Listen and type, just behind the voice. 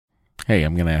Hey,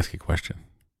 I'm going to ask you a question.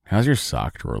 How's your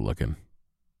sock drawer looking?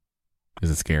 Is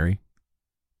it scary?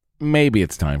 Maybe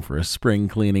it's time for a spring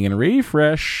cleaning and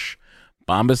refresh.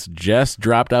 Bombas just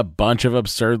dropped a bunch of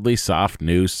absurdly soft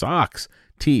new socks,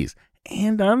 tees,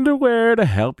 and underwear to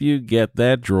help you get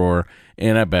that drawer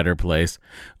in a better place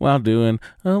while doing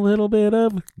a little bit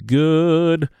of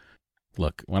good.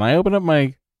 Look, when I open up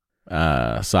my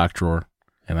sock drawer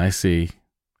and I see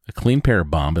a clean pair of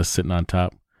Bombas sitting on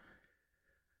top,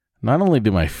 not only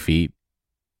do my feet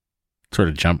sort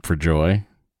of jump for joy,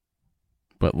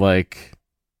 but I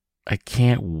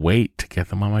can't wait to get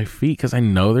them on my feet because I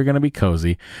know they're going to be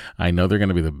cozy. I know they're going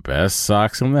to be the best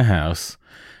socks in the house,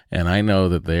 and I know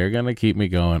that they're going to keep me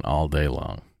going all day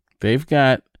long. They've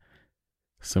got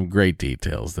some great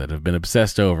details that have been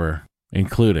obsessed over,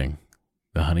 including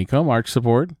the honeycomb arch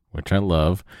support, which I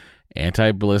love,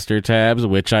 anti-blister tabs,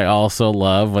 which I also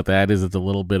love. What that is, it's a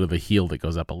little bit of the heel that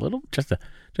goes up a little, just a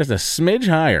smidge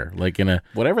higher, like in a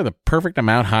whatever the perfect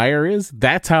amount higher is.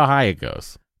 That's how high it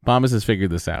goes. Bombas has figured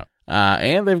this out.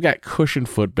 And they've got cushioned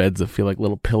footbeds that feel like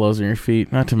little pillows on your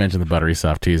feet, not to mention the buttery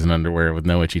soft tees and underwear with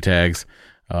no itchy tags.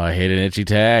 Oh, I hate an itchy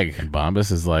tag. And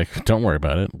Bombas is like, don't worry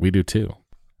about it. We do too.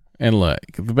 And look,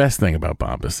 the best thing about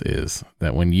Bombas is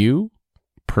that when you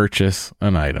purchase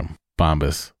an item,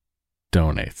 Bombas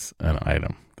donates an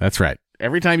item. That's right.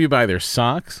 Every time you buy their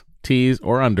socks, tees,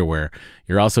 or underwear,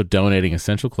 you're also donating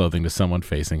essential clothing to someone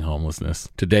facing homelessness.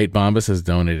 To date, Bombas has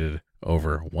donated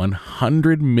over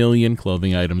 100 million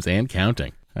clothing items and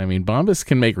counting. I mean, Bombas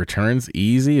can make returns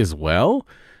easy as well.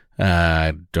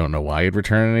 I don't know why you'd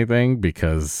return anything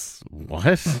because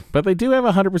what? But they do have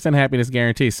a 100% happiness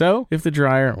guarantee. So if the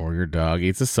dryer or your dog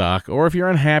eats a sock, or if you're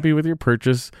unhappy with your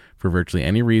purchase for virtually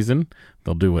any reason,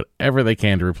 they'll do whatever they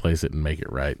can to replace it and make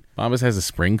it right. Bombas has a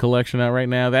spring collection out right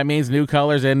now. That means new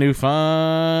colors and new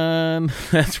fun.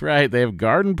 That's right. They have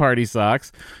garden party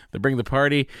socks that bring the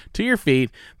party to your feet.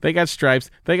 They got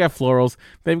stripes. They got florals.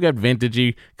 They've got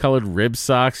vintagey colored rib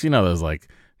socks. You know,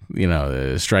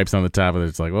 those stripes on the top of it.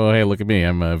 It's like, oh, hey, look at me.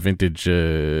 I'm a vintage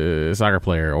soccer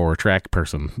player or track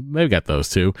person. They've got those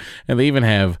too. And they even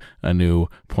have a new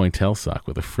pointelle sock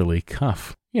with a frilly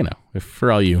cuff. You know, if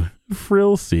for all you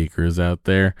frill seekers out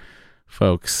there,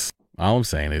 folks, all I'm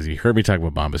saying is you heard me talk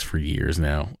about Bombas for years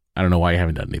now. I don't know why you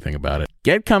haven't done anything about it.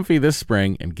 Get comfy this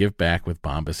spring and give back with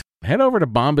Bombas. Head over to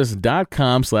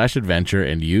bombas.com/adventure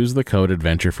and use the code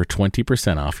adventure for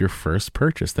 20% off your first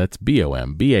purchase. That's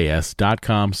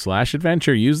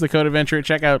bombas.com/adventure. Use the code adventure at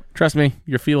checkout. Trust me,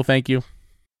 your feet will thank you.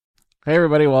 Hey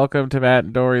everybody, welcome to Matt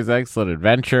and Dory's Excellent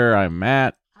Adventure. I'm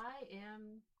Matt. I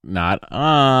am not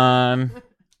on.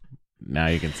 Now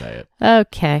you can say it.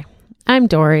 Okay. I'm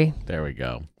Dory. There we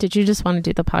go. Did you just want to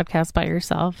do the podcast by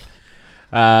yourself?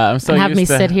 I'm so have used me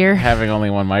to sit here having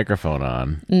only one microphone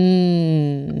on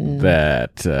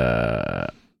that,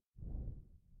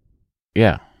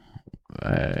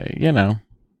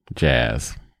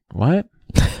 jazz. What?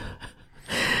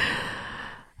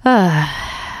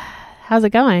 How's it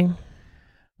going?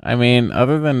 I mean,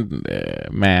 other than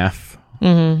math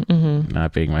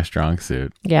not being my strong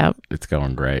suit, yeah, it's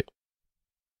going great.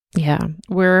 Yeah,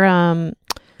 we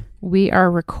are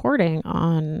recording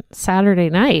on Saturday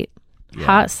night. Yeah.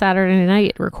 Hot Saturday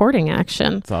night recording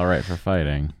action. It's all right for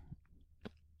fighting.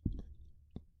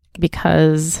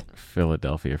 Because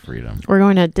Philadelphia freedom. We're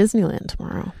going to Disneyland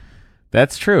tomorrow.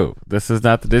 That's true. This is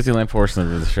not the Disneyland portion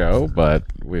of the show, but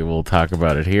we will talk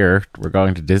about it here. We're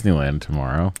going to Disneyland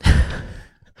tomorrow.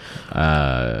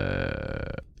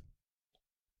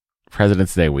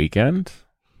 President's Day weekend.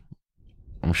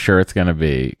 I'm sure it's going to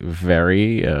be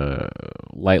very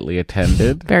lightly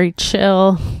attended. Very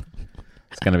chill.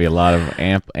 It's going to be a lot of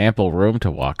ample room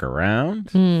to walk around.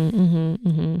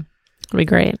 It'll be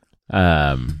great.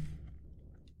 I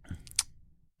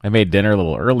made dinner a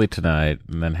little early tonight,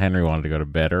 and then Henry wanted to go to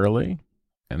bed early.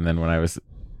 And then when I was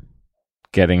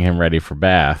getting him ready for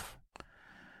bath,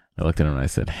 I looked at him and I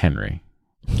said, Henry,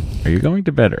 are you going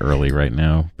to bed early right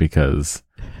now because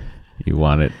you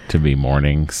want it to be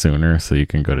morning sooner so you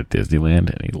can go to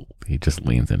Disneyland? And he just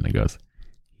leans in and goes,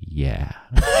 yeah.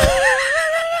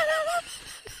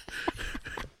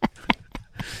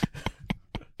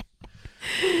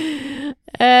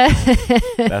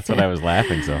 That's what I was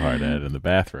laughing so hard at in the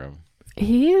bathroom.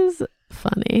 He is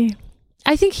funny.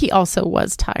 I think he also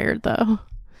was tired, though.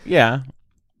 Yeah,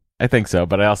 I think so.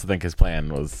 But I also think his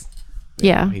plan was,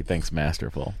 he thinks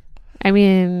masterful. I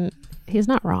mean, he's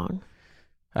not wrong.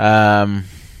 I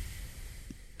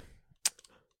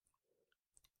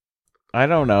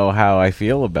don't know how I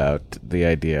feel about the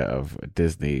idea of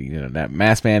Disney. That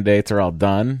mask mandates are all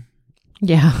done.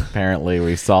 Yeah. Apparently,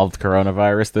 we solved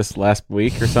coronavirus this last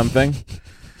week or something.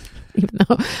 Even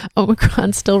though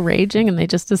Omicron's still raging and they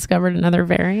just discovered another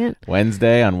variant.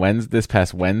 This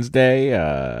past Wednesday,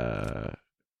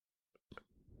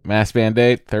 mask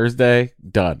mandate, Thursday,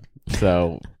 done.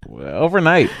 So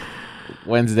overnight,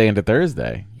 Wednesday into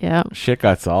Thursday, Yeah. shit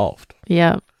got solved.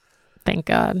 Yeah. Thank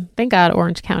God. Thank God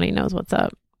Orange County knows what's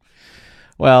up.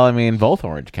 Well, I mean, both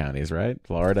Orange counties, right?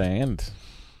 Florida and...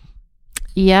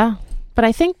 Yeah. But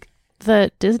I think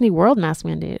the Disney World mask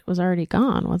mandate was already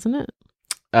gone, wasn't it?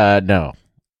 No.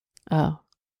 Oh.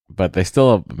 But they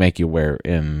still make you wear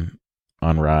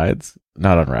on rides.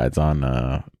 Not on rides,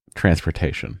 on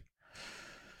transportation.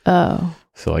 Oh.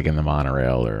 So like in the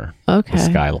monorail or Okay. the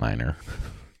Skyliner,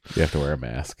 you have to wear a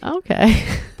mask. Okay.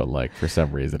 But like for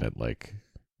some reason it like...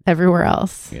 Everywhere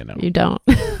else, You know. you don't.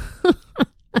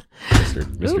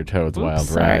 Mr. Toad's Wild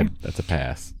sorry. Ride. That's a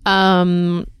pass.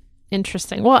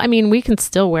 Interesting. Well, I mean, we can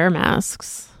still wear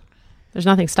masks. There's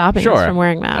nothing stopping us from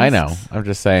wearing masks. I know. I'm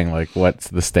just saying, like, what's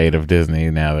the state of Disney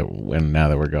now that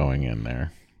we're going in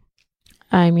there?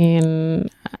 I mean,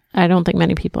 I don't think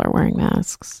many people are wearing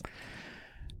masks.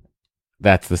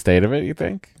 That's the state of it, you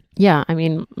think? Yeah. I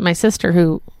mean, my sister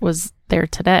who was there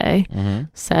today Mm-hmm.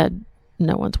 said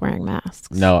no one's wearing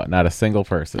masks. No, not a single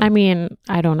person. I mean,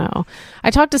 I don't know. I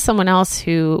talked to someone else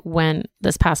who went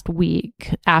this past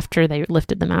week after they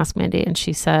lifted the mask mandate, and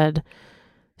she said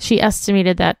she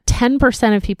estimated that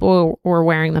 10% of people were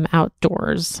wearing them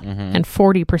outdoors and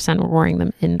 40% were wearing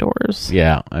them indoors.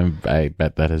 Yeah, I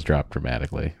bet that has dropped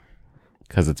dramatically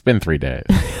because it's been 3 days.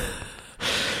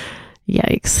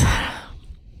 Yikes.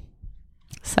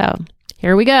 So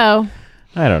here we go.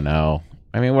 I don't know.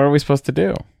 I mean, what are we supposed to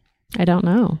do? I don't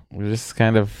know. We're just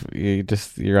kind of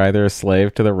you're either a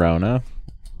slave to the Rona,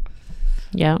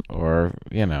 Yeah. or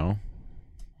I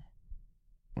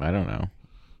don't know,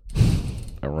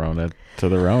 a Rona to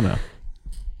the Rona.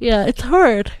 Yeah, it's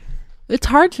hard. It's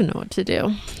hard to know what to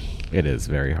do. It is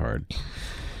very hard.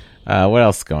 What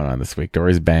else is going on this week?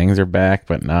 Dory's bangs are back,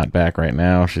 but not back right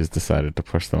now. She's decided to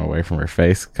push them away from her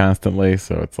face constantly,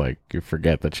 so it's like you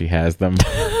forget that she has them.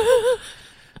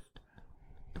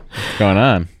 What's going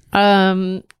on?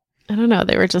 I don't know.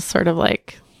 They were just sort of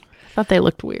like, I thought they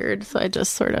looked weird, so I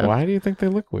just sort of. Why do you think they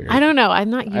look weird? I don't know. I'm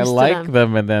not used to them. I like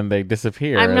them, and then they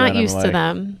disappear. I'm not and used to like,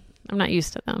 them. I'm not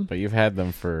used to them. But you had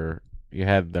them for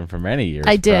many years.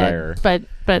 I did, prior.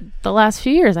 but the last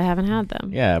few years I haven't had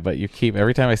them. Yeah, but you keep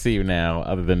every time I see you now,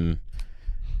 other than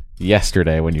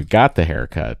yesterday when you got the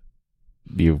haircut,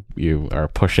 you are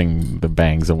pushing the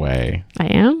bangs away. I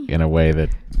am? In a way that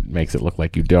makes it look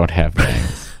like you don't have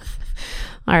bangs.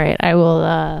 All right, I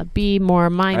will be more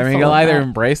mindful. I mean, you'll either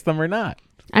embrace them or not.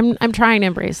 I'm trying to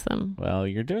embrace them. Well,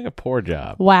 you're doing a poor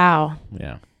job. Wow.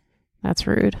 Yeah. That's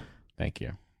rude. Thank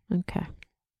you. Okay.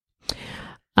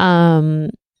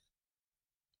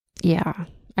 Yeah,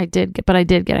 I did get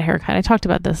a haircut. I talked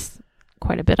about this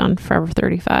quite a bit on Forever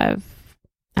 35.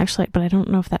 Actually, but I don't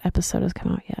know if that episode has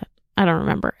come out yet. I don't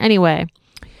remember. Anyway,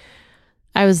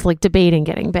 I was like debating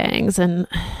getting bangs, and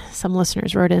some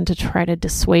listeners wrote in to try to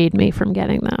dissuade me from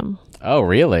getting them. Oh,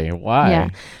 really? Why? Yeah,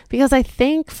 because I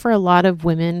think for a lot of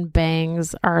women,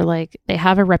 bangs are like, they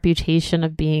have a reputation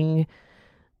of being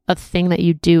a thing that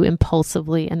you do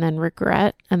impulsively and then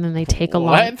regret, and then they take a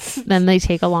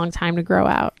long time to grow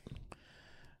out.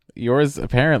 Yours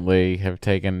apparently have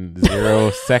taken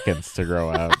 0 seconds to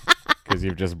grow out because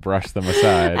you've just brushed them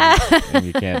aside and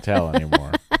you can't tell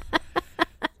anymore.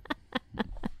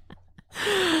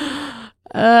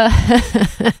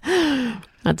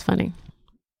 That's funny.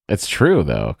 It's true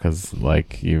though, because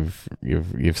like you've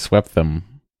swept them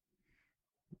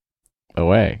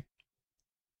away.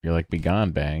 You're like, be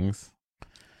gone, bangs.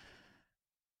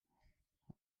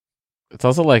 It's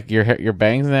also like your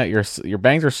bangs now. Your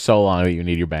bangs are so long that you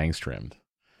need your bangs trimmed.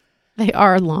 They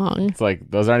are long. It's like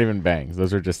those aren't even bangs;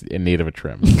 those are just in need of a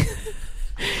trim.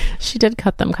 She did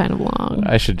cut them kind of long.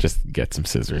 I should just get some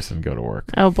scissors and go to work.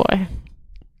 Oh boy!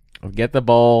 Get the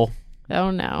bowl. Oh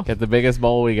no! Get the biggest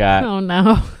bowl we got. Oh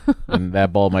no! And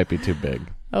that bowl might be too big.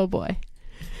 Oh boy!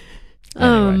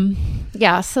 Anyway.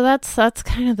 Yeah. So that's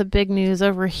kind of the big news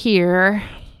over here.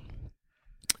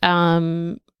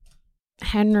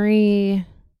 Henry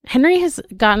has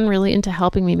gotten really into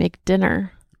helping me make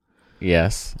dinner.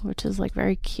 Yes. Which is like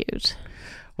very cute.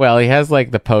 Well, he has like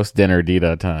the post-dinner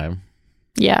Dita time.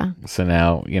 Yeah. So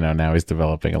now he's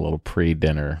developing a little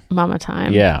pre-dinner. Mama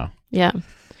time. Yeah. Yeah.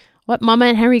 What Mama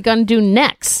and Henry gonna do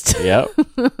next? Yep.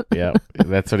 Yep.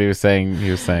 That's what he was saying. He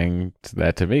was saying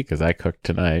that to me because I cooked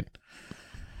tonight.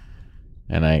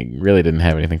 And I really didn't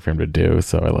have anything for him to do.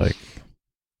 So I like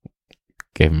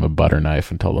gave him a butter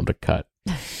knife and told him to cut.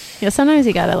 Yeah, sometimes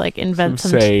you gotta like invent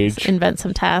Some some sage. invent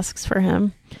some tasks for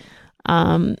him.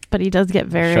 But he does get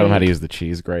very. Show him how to use the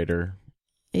cheese grater.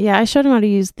 Yeah, I showed him how to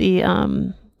use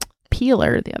the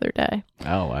peeler the other day.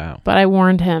 Oh, wow. But I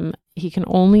warned him he can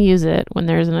only use it when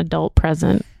there's an adult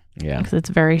present Yeah. because it's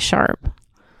very sharp.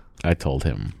 I told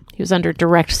him He was under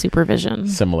direct supervision.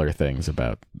 similar things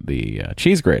about the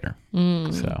cheese grater.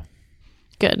 So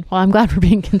Good. Well, I'm glad we're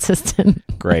being consistent.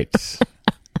 great.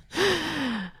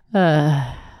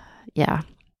 Yeah.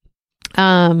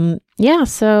 Yeah,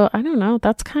 so I don't know.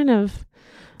 That's kind of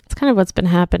what's been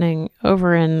happening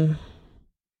over in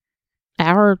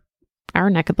our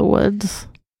neck of the woods.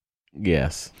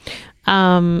 Yes.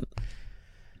 Hang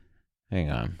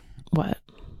on. What?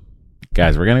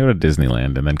 Guys, we're going to go to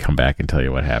Disneyland and then come back and tell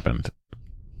you what happened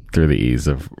through the ease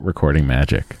of recording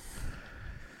magic.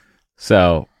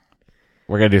 So,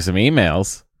 we're going to do some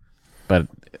emails, but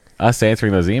us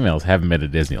answering those emails haven't been to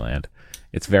Disneyland.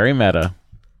 It's very meta.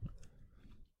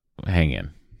 Hang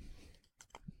in.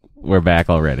 We're back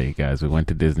already, guys. We went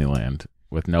to Disneyland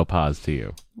with no pause to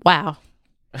you. Wow.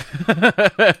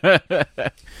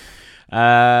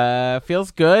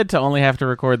 Feels good to only have to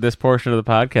record this portion of the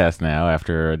podcast now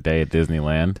after a day at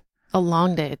Disneyland. A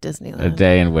long day at Disneyland. A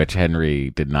day in which Henry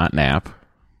did not nap.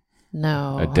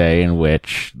 No. A day in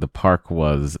which the park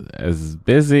was as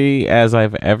busy as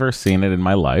I've ever seen it in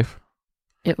my life.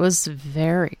 It was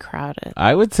very crowded.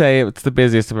 I would say it's the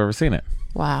busiest I've ever seen it.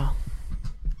 Wow.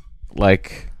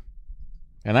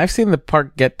 And I've seen the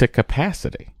park get to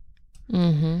capacity.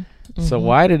 Mm-hmm. So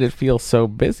why did it feel so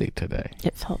busy today?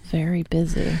 It felt very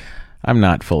busy. I'm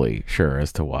not fully sure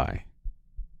as to why.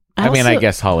 I also-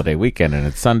 guess holiday weekend and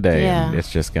it's Sunday Yeah. and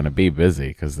it's just going to be busy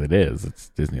because it is.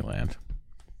 It's Disneyland.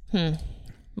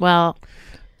 Well,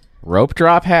 Rope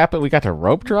drop happened. We got to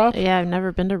rope drop. yeah, I've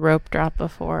never been to rope drop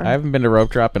before. I haven't been to rope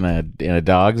drop in a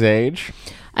dog's age.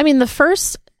 I mean, the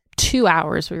first 2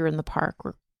 hours we were in the park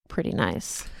were pretty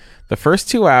nice. The first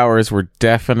 2 hours were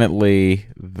definitely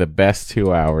the best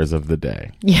 2 hours of the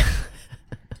day. Yeah.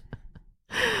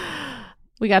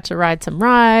 We got to ride some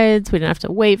rides. We didn't have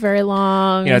to wait very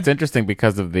long. You know, it's interesting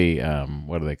because of the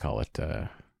what do they call it?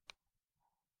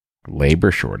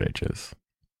 Labor shortages.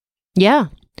 Yeah.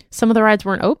 Some of the rides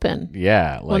weren't open.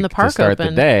 Yeah, like When the park to start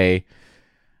opened. the day,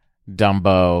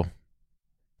 Dumbo,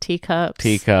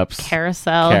 Teacups.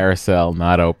 Carousel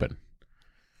not open.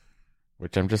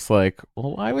 Which I'm just like,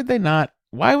 well, why would they not?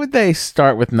 Why would they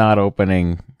start with not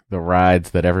opening the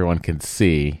rides that everyone can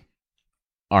see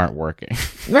aren't working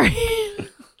Right.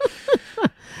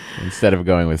 instead of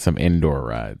going with some indoor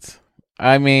rides?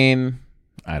 I mean,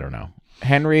 I don't know.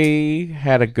 Henry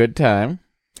had a good time.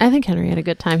 I think Henry had a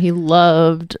good time. He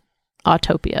loved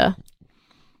Autopia.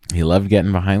 He loved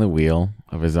getting behind the wheel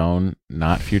of his own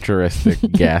not futuristic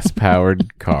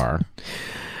gas-powered car.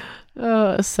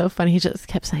 Oh, it was so funny. He just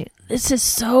kept saying, "This is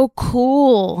so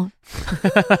cool."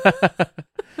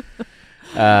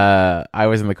 I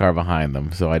was in the car behind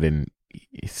them, so I didn't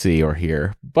see or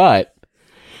hear. But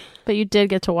you did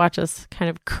get to watch us kind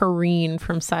of careen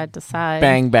from side to side.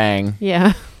 bang, bang.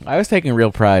 Yeah. I was taking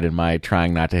real pride in my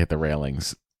trying not to hit the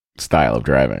railings style of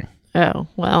driving. Oh,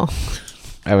 well.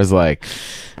 I was like,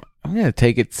 I'm going to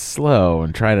take it slow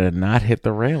and try to not hit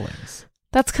the railings.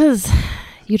 That's because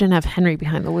you didn't have Henry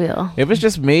behind the wheel. It was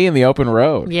just me in the open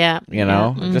road. Yeah. You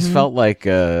know, it just felt like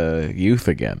youth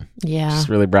again. Yeah. Just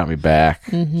really brought me back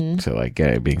Mm-hmm. to like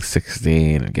being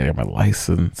 16 and getting my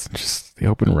license. Just the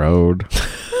open road.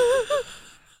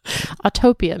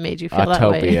 Autopia made you feel that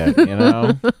way. Autopia, you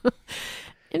know?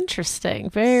 Interesting.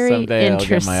 Very Someday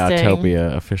interesting. I'll get my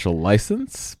Autopia official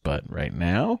license, but right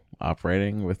now,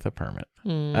 operating with a permit.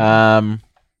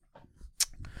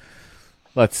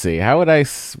 Let's see. How would I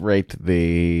rate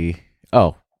the...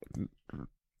 Oh,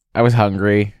 I was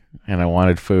hungry and I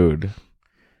wanted food.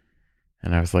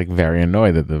 And I was like very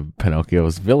annoyed that the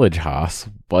Pinocchio's Village Haas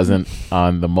wasn't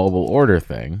on the mobile order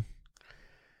thing.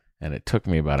 And it took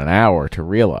me about an hour to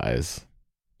realize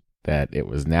that it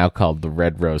was now called the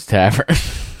Red Rose Tavern.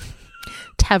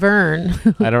 Tavern.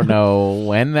 I don't know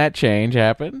when that change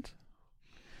happened,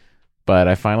 but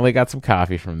I finally got some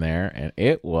coffee from there, and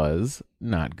it was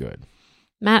not good.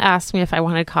 Matt asked me if I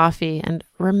wanted coffee, and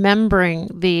remembering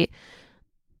the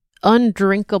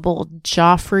undrinkable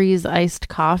Joffrey's iced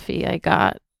coffee I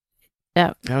got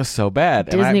at That was so bad.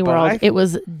 Disney World, it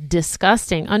was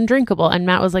disgusting, undrinkable. And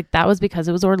Matt was like, that was because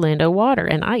it was Orlando water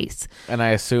and ice. And I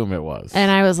assume it was. And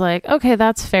I was like, okay,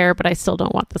 that's fair, but I still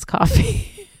don't want this coffee.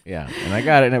 Yeah, and I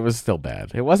got it, and it was still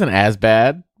bad. It wasn't as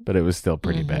bad, but it was still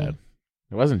pretty bad.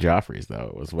 It wasn't Joffrey's, though.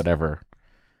 It was whatever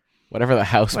whatever the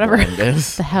house Whatever. blend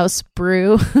is The house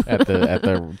brew. at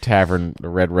the tavern, the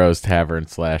Red Rose Tavern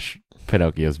 /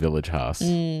 Pinocchio's Village House.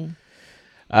 There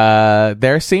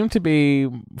seem to be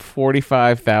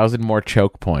 45,000 more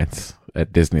choke points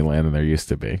at Disneyland than there used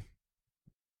to be.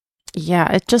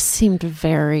 Yeah, it just seemed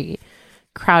very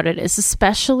crowded. It's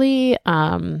especially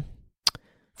Frontierland.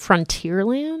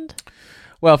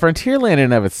 Well, Frontierland in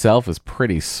and of itself is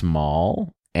pretty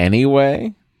small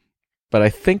anyway, but I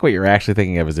think what you're actually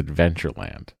thinking of is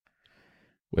Adventureland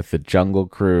with the Jungle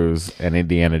Cruise and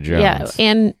Indiana Jones.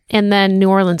 Yeah, and then New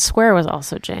Orleans Square was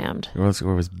also jammed. It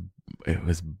was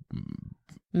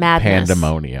Madness.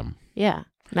 pandemonium. Yeah,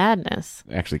 madness.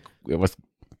 Actually,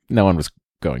 no one was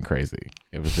going crazy.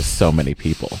 It was just so many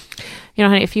people. You know,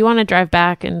 honey, if you want to drive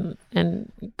back and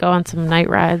go on some night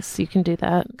rides, you can do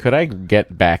that. Could I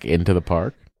get back into the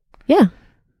park? Yeah.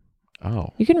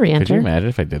 Oh. You can re-enter. Could you imagine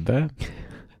if I did that?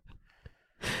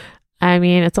 I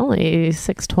mean, it's only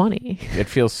 6:20. It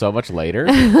feels so much later.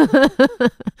 I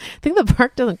think the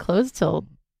park doesn't close till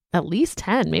at least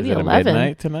 10, maybe Is it 11.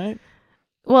 midnight tonight?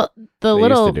 Well, They used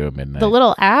to do it midnight. the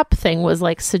little app thing was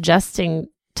like suggesting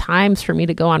times for me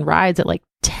to go on rides at like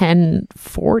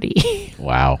 10:40.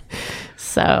 Wow.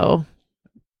 So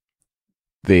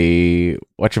The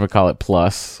whatchamacallit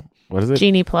plus, what is it?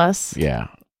 Genie Plus. Yeah.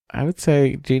 I would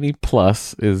say Genie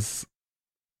Plus is,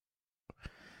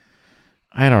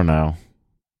 I don't know.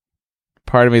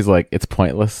 Part of me is like, it's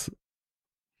pointless.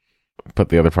 But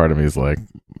the other part of me is like,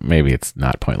 maybe it's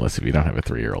not pointless if you don't have a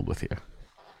 3-year-old with you.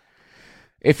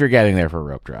 If you're getting there for a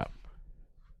rope drop.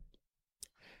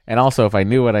 And also, if I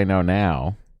knew what I know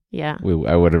now, Yeah. we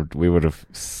would have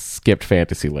skipped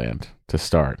Fantasyland to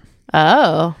start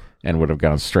Oh. and would have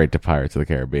gone straight to Pirates of the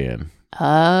Caribbean.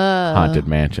 Oh. Haunted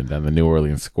Mansion down the New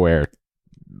Orleans Square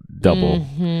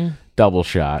double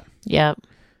shot. Yep.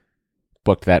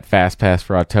 Booked that fast pass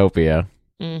for Autopia.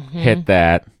 Hit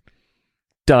that.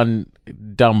 Done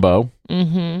Dumbo.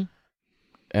 And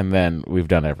then we've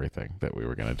done everything that we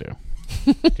were going to do.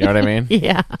 You know what I mean?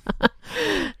 Yeah.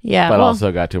 Yeah. But well,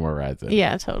 also got 2 more rides in.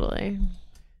 yeah, totally.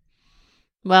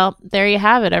 Well, there you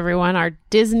have it, everyone. Our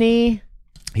Disney.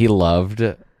 He loved...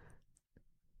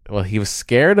 Well, he was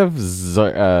scared of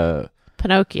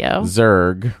Pinocchio.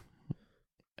 Zurg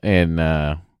in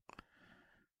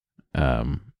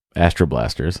Astro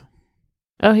Blasters.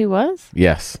 Oh, he was?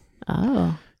 Yes.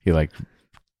 Oh. He like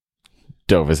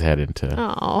dove his head into...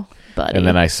 Oh, buddy. And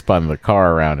then I spun the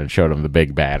car around and showed him the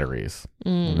big batteries.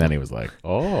 And then he was like,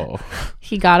 oh.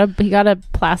 He got a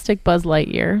plastic Buzz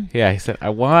Lightyear. Yeah, he said, I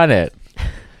want it.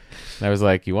 And I was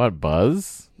like, you want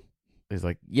Buzz? He's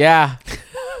like, yeah.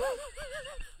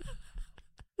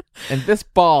 And this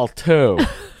ball, too.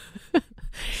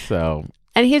 So...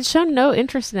 And he had shown no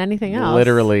interest in anything else.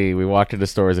 Literally, we walked into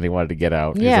stores and he wanted to get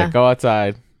out. Yeah. He's like, go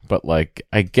outside. But like,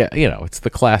 I get, it's the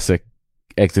classic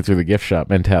exit through the gift shop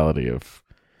mentality of...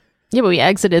 Yeah, but we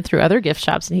exited through other gift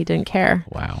shops and he didn't care.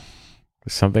 Wow.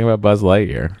 There's something about Buzz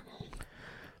Lightyear.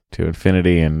 To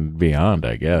infinity and beyond,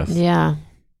 I guess. Yeah.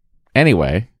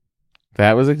 Anyway,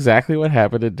 that was exactly what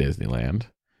happened at Disneyland.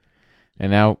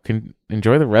 And now can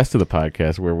enjoy the rest of the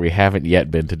podcast where we haven't yet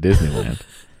been to Disneyland.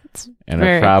 And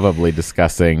are probably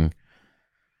discussing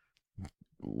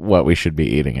what we should be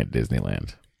eating at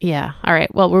Disneyland. Yeah. All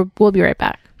right. Well, we'll be right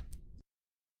back.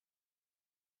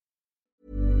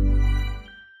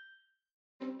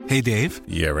 Hey, Dave.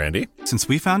 Yeah, Randy. Since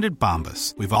we founded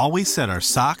Bombas, we've always said our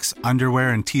socks, underwear,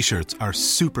 and T-shirts are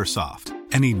super soft.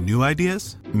 Any new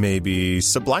ideas? Maybe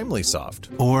sublimely soft.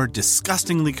 Or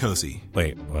disgustingly cozy?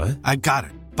 Wait, what? I got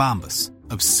it. Bombas.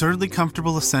 Absurdly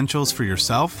comfortable essentials for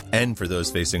yourself And for those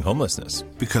facing homelessness.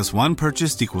 because one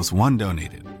purchased equals one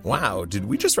donated. Wow, did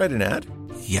we just write an ad?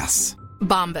 Yes.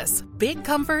 Bombas. Big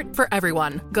comfort for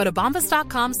everyone. Go to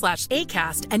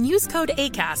bombas.com/ACAST and use code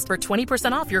ACAST for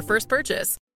 20% off your first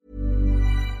purchase.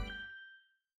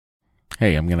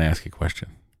 Hey, I'm going to ask you a question.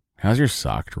 How's your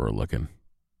sock drawer looking?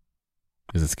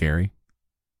 Is it scary?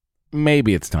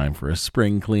 Maybe it's time for a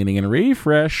spring cleaning and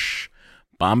refresh.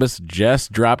 Bombas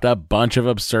just dropped a bunch of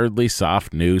absurdly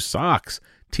soft new socks,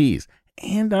 tees,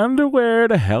 and underwear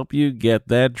to help you get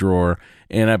that drawer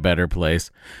in a better place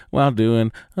while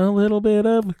doing a little bit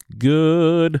of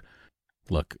good.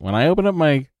 Look, when I open up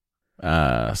my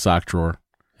sock drawer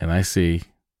and I see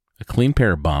a clean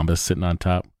pair of Bombas sitting on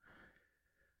top,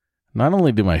 not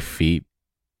only do my feet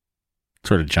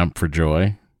sort of jump for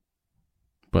joy,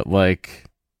 but like...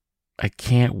 I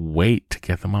can't wait to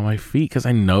get them on my feet because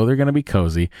I know they're going to be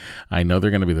cozy. I know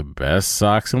they're going to be the best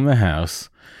socks in the house.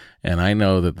 And I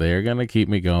know that they're going to keep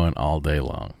me going all day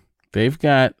long. They've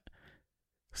got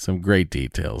some great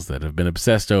details that have been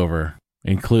obsessed over,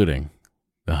 including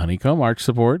the honeycomb arch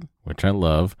support, which I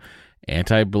love,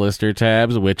 anti-blister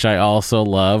tabs, which I also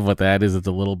love. What that is, it's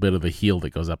a little bit of the heel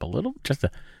that goes up a little, just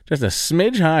a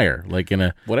smidge higher, like in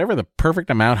a whatever the perfect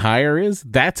amount higher is.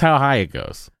 That's how high it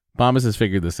goes. Bombas has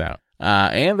figured this out.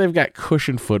 And they've got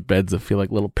cushioned footbeds that feel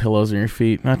like little pillows on your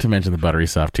feet, not to mention the buttery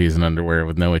soft tees and underwear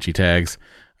with no itchy tags.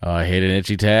 Oh, I hate an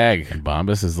itchy tag. And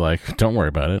Bombas is like, don't worry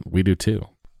about it. We do too.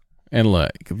 And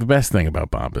look, the best thing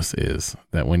about Bombas is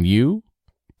that when you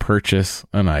purchase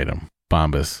an item,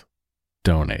 Bombas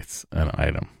donates an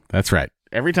item. That's right.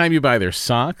 Every time you buy their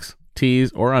socks,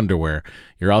 tees, or underwear,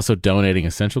 you're also donating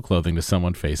essential clothing to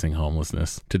someone facing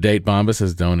homelessness. To date, Bombas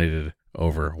has donated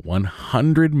over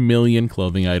 100 million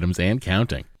clothing items and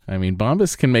counting. I mean,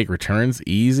 Bombas can make returns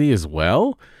easy as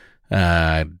well.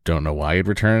 I don't know why you'd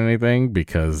return anything,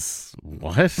 because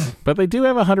what? But they do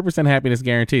have a 100% happiness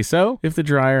guarantee. So if the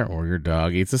dryer or your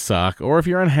dog eats a sock, or if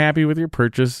you're unhappy with your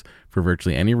purchase for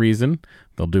virtually any reason,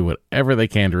 they'll do whatever they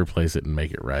can to replace it and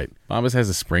make it right. Bombas has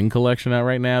a spring collection out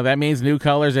right now. That means new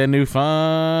colors and new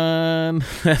fun.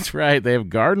 That's right. They have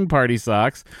garden party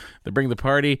socks that bring the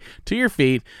party to your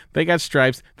feet. They got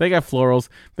stripes. They got florals.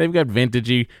 They've got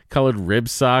vintagey colored rib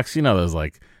socks. You know, those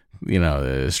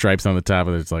stripes on the top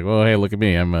of it. It's like, oh, hey, look at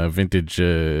me. I'm a vintage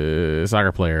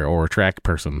soccer player or track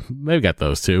person. They've got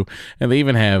those too. And they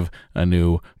even have a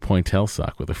new pointelle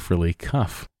sock with a frilly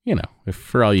cuff. You know,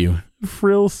 for all you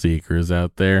frill seekers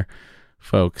out there,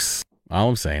 folks, all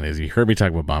I'm saying is you heard me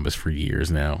talk about Bombas for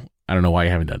years now. I don't know why you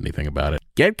haven't done anything about it.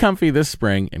 Get comfy this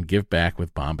spring and give back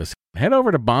with Bombas. Head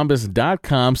over to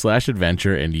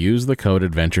bombas.com/adventure and use the code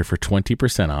adventure for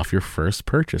 20% off your first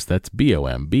purchase. That's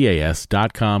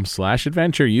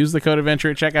BOMBAS.com/adventure. Use the code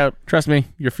adventure at checkout. Trust me,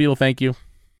 your feet will thank you.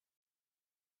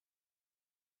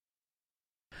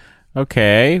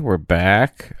 Okay, we're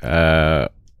back.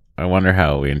 I wonder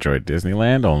how we enjoyed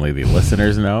Disneyland. Only the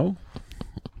listeners know.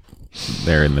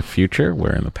 They're in the future.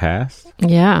 We're in the past.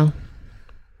 Yeah.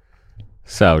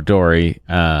 So, Dory,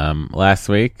 last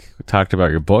week we talked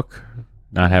about your book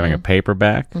not having a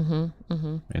paperback. And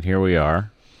here we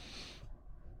are.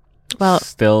 Well,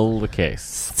 still the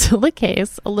case. Still the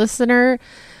case. A listener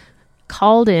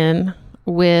called in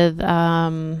with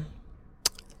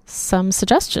some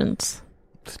suggestions.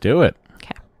 Let's do it.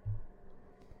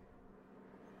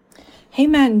 Hey,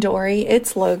 Matt and Dory,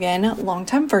 it's Logan, long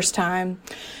time, first time.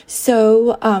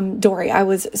 So, Dory, I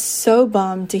was so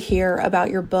bummed to hear about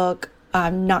your book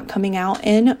not coming out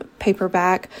in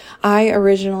paperback. I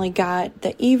originally got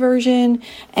the e-version,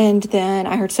 and then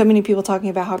I heard so many people talking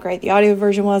about how great the audio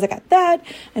version was. I got that,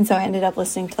 and so I ended up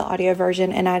listening to the audio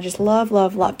version, and I just loved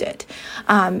it.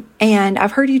 And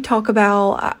I've heard you talk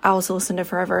about, I also listened to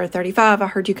Forever 35. I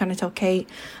heard you kind of tell Kate,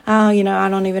 I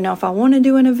don't even know if I want to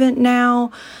do an event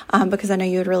now, because I know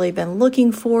you had really been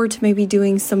looking forward to maybe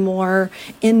doing some more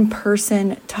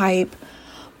in-person type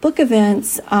book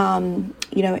events,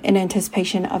 in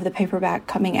anticipation of the paperback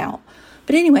coming out.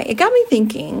 But anyway, it got me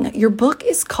thinking, your book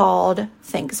is called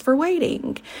Thanks for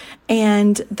Waiting.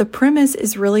 And the premise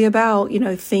is really about,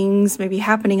 things maybe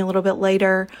happening a little bit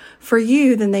later for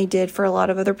you than they did for a lot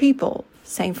of other people.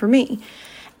 Same for me.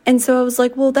 And so I was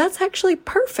like, well, that's actually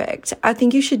perfect. I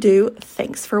think you should do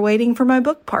Thanks for Waiting for My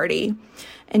Book Party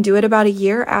and do it about a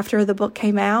year after the book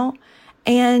came out.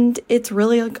 And it's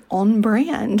really like on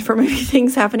brand for maybe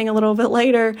things happening a little bit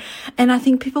later. And I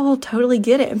think people will totally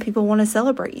get it and people want to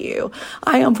celebrate you.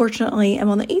 I unfortunately am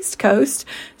on the East Coast,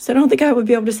 so I don't think I would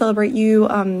be able to celebrate you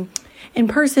in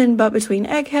person, but between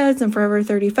Eggheads and Forever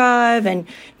 35, and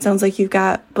it sounds like you've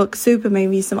got Book Soup and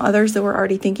maybe some others that were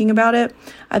already thinking about it,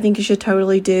 I think you should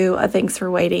totally do a Thanks for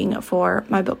Waiting for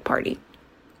My Book Party.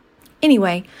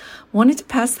 Anyway, wanted to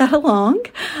pass that along.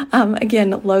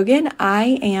 Again, Logan,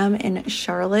 I am in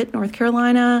Charlotte, North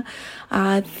Carolina.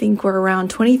 I think we're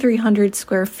around 2,300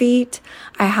 square feet.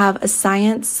 I have a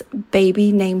science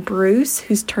baby named Bruce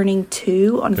who's turning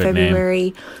 2 on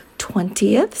February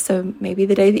 20th. So maybe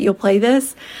the day that you'll play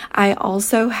this. I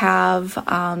also have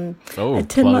a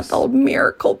 10-month-old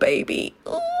miracle baby.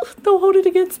 Oh, don't hold it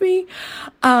against me.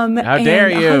 How dare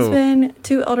you? A husband,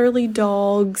 2 elderly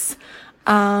dogs.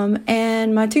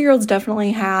 And my 2-year-old's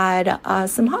definitely had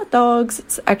some hot dogs.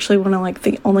 It's actually one of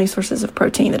the only sources of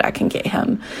protein that I can get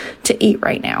him to eat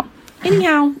right now.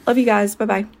 Anyhow, love you guys.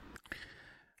 Bye-bye.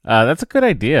 That's a good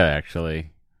idea,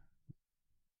 actually.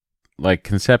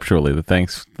 Conceptually,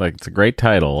 it's a great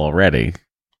title already.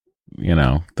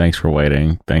 Thanks for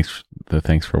waiting. Thanks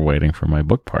for waiting for my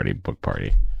book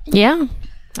party. Yeah,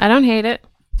 I don't hate it.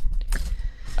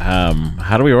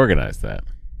 How do we organize that?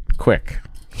 Quick.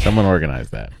 Someone organize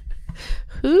that.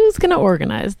 Who's going to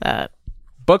organize that?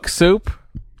 Book Soup.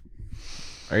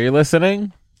 Are you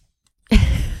listening?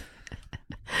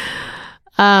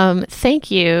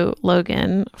 Thank you,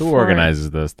 Logan. Who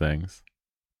organizes those things?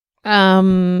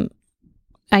 I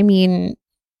mean,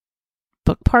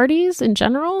 book parties in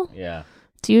general. Yeah.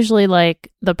 It's usually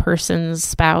like the person's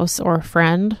spouse or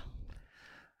friend.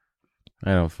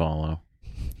 I don't follow.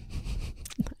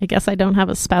 I guess I don't have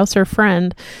a spouse or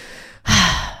friend.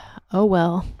 Oh,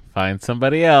 well. Find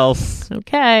somebody else.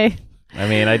 Okay. I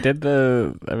mean,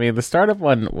 the startup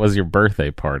one was your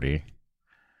birthday party.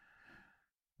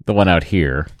 The one out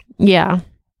here. Yeah.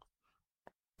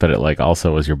 But it like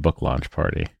also was your book launch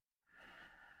party.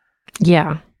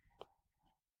 Yeah.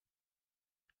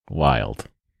 Wild.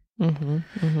 Mm-hmm.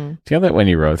 Mm-hmm. Do you know that when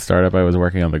you wrote Startup, I was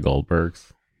working on the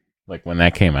Goldbergs? Like when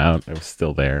that came out, I was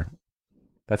still there.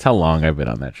 That's how long I've been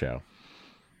on that show.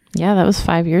 Yeah, that was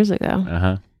 5 years ago.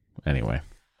 Uh-huh. Anyway.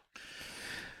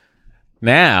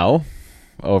 Now,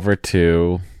 over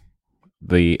to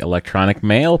the electronic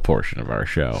mail portion of our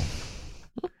show.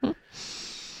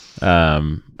 I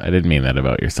didn't mean that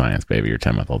about your science baby, your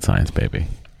 10-month-old science baby.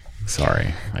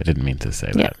 Sorry, I didn't mean to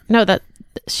say that. No, that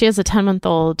she has a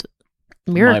 10-month-old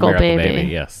miracle baby.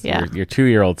 Yes. Yeah. Your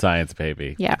 2-year-old science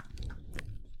baby. Yeah.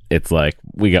 It's like,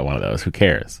 we got one of those. Who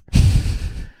cares?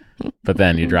 But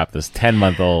then you drop this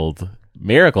 10-month-old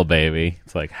miracle baby.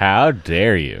 It's like, how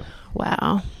dare you?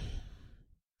 Wow.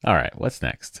 All right. What's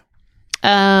next?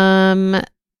 Okay.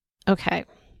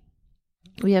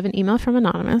 We have an email from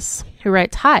Anonymous who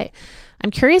writes, "Hi, I'm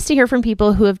curious to hear from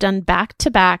people who have done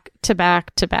back-to-back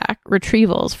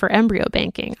retrievals for embryo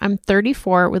banking. I'm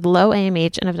 34 with low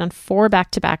AMH and have done 4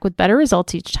 back-to-back with better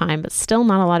results each time, but still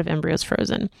not a lot of embryos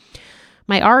frozen.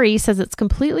 My RE says it's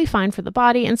completely fine for the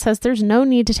body and says there's no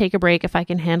need to take a break if I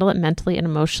can handle it mentally and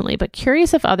emotionally, but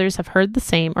curious if others have heard the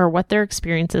same or what their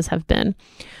experiences have been.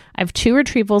 I have 2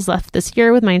 retrievals left this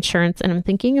year with my insurance, and I'm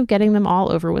thinking of getting them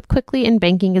all over with quickly and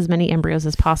banking as many embryos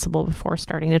as possible before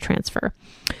starting to transfer."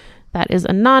 That is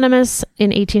Anonymous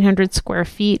in 1,800 square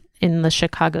feet in the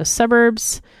Chicago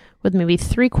suburbs with maybe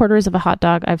 3/4 of a hot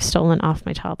dog I've stolen off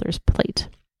my toddler's plate.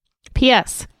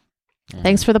 P.S.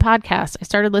 Thanks for the podcast. I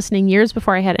started listening years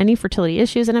before I had any fertility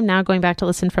issues, and I'm now going back to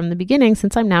listen from the beginning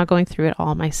since I'm now going through it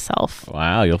all myself.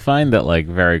 Wow. You'll find that like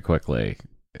very quickly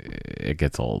it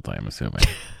gets old, I'm assuming.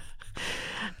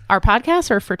 Our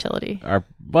podcast or fertility?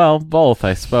 Well, both,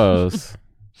 I suppose.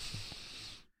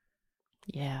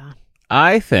 Yeah.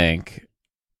 I think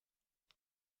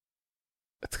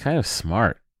it's kind of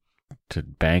smart to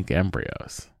bank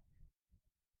embryos.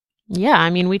 Yeah, I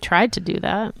mean, we tried to do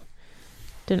that.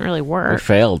 Didn't really We work.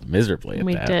 failed miserably at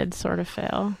We that. did sort of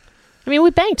fail. I mean,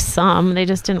 we banked some. They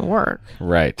just didn't work,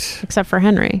 Right. except for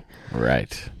Henry.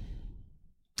 Right.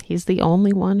 He's the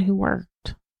only one who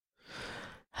worked.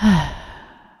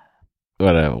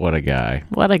 What a guy.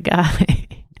 What a guy.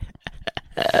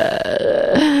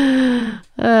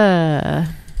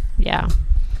 Yeah.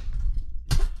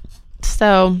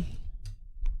 So,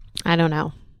 I don't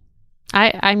know.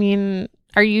 I mean,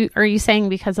 are you saying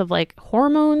because of like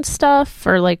hormone stuff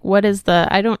or like what is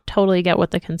I don't totally get what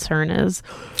the concern is.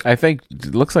 I think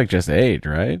it looks like just age,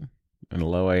 right? And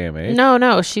low AMH.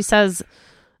 No. She says,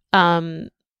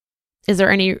 is there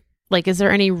any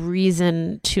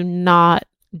reason to not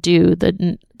do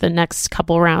the next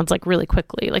couple rounds like really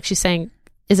quickly? Like she's saying,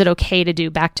 is it okay to do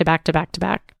back to back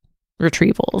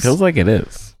retrievals? Feels like it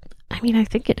is. I mean, I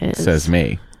think it is. Says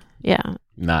me. Yeah.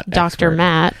 Not Dr. expert.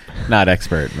 Matt. Not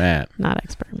expert Matt. Not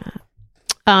expert Matt.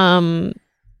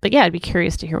 But yeah, I'd be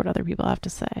curious to hear what other people have to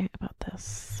say about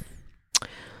this.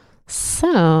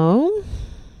 So,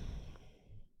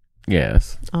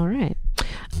 Yes. all right.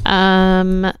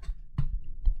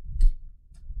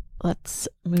 Let's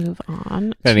move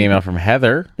on. Got an email from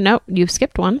Heather. Nope, you've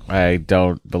skipped one. I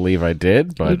don't believe I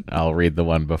did, but I'll read the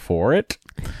one before it.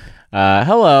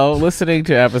 Hello, listening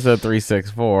to episode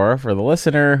 364 for the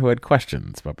listener who had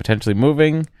questions about potentially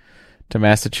moving to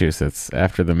Massachusetts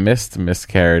after the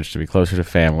miscarriage to be closer to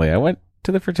family. I went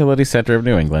to the Fertility Center of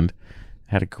New England,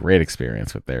 had a great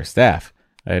experience with their staff.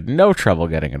 I had no trouble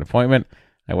getting an appointment.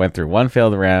 I went through one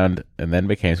failed round and then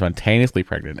became spontaneously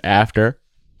pregnant after.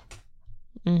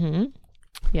 Mm-hmm.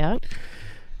 Yeah.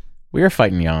 We are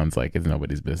fighting yawns like it's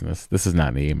nobody's business. This is not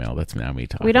in the email. That's now me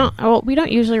talking. We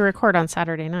don't usually record on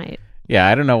Saturday night. Yeah,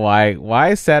 I don't know why. Why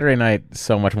is Saturday night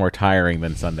so much more tiring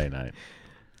than Sunday night?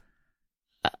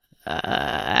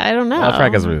 I don't know. Well, probably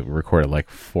because we record at like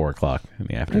 4 o'clock in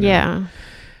the afternoon. Yeah.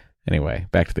 Anyway,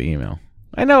 back to the email.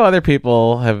 I know other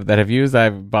people that have used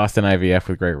Boston IVF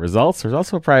with great results. There's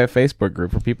also a private Facebook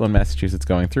group for people in Massachusetts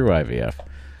going through IVF.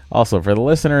 Also, for the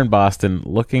listener in Boston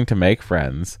looking to make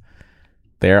friends,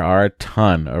 there are a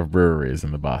ton of breweries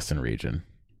in the Boston region.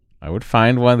 I would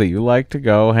find one that you like to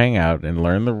go hang out and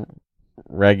learn the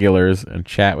regulars and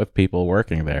chat with people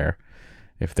working there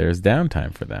if there's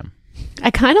downtime for them.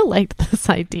 I kind of liked this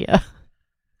idea.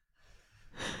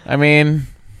 I mean,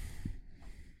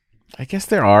 I guess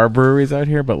there are breweries out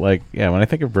here, but like, yeah, when I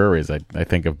think of breweries, I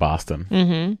think of Boston.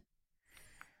 Mm-hmm.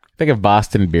 I think of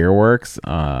Boston Beer Works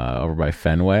over by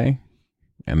Fenway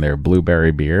and their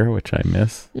blueberry beer, which I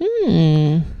miss.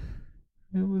 Mm.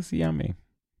 It was yummy.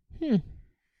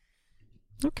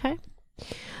 Okay.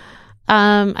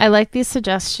 I like these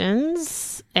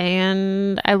suggestions,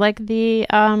 and I like the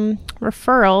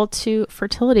referral to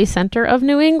Fertility Center of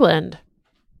New England.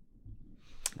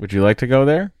 Would you like to go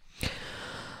there?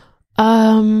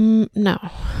 No.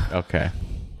 Okay.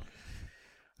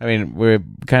 I mean, we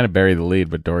kind of buried the lead,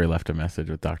 but Dory left a message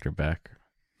with Dr. Beck.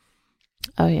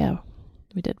 Oh, yeah.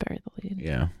 We did bury the lead.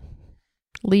 Yeah.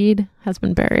 Lead has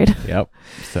been buried. Yep.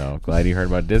 So glad you heard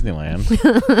about Disneyland.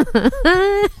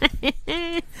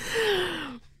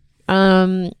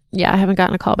 Yeah, I haven't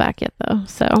gotten a call back yet though.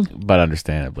 So, but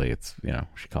understandably, it's, you know,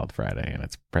 she called Friday and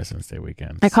it's President's Day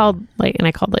weekend. I called like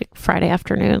Friday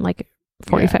afternoon, like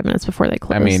 45 minutes before they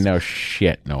closed. I mean, no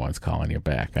shit, no one's calling you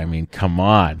back. I mean, come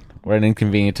on, what an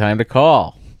inconvenient time to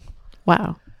call.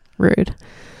 Wow, rude.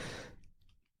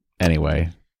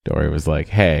 Anyway, Dory was like,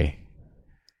 "Hey,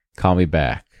 call me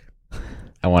back.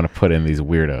 I want to put in these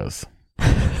weirdos."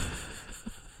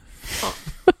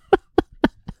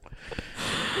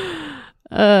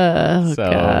 So,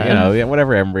 God. you know,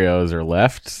 whatever embryos are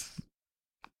left,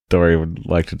 Dory would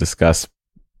like to discuss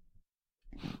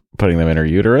putting them in her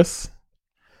uterus.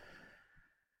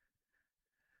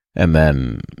 And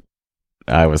then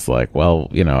I was like, well,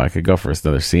 you know, I could go for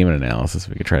another semen analysis.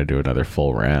 We could try to do another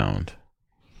full round.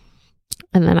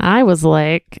 And then I was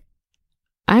like,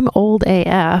 I'm old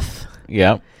AF.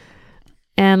 Yep.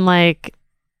 And like,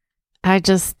 I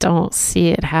just don't see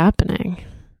it happening.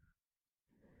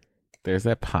 There's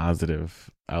that positive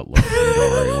outlook from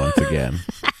Dory once again.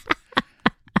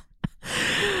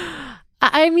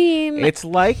 I mean, It's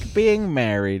like being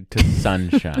married to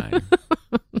sunshine.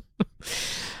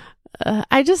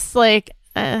 I just like,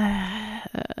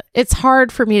 it's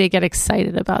hard for me to get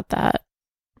excited about that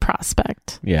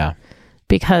prospect Yeah.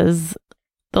 because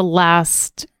the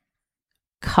last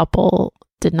couple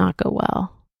did not go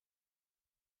well.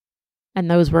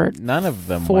 And those were None of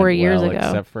them 4 went years well ago.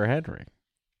 except for Hedrick.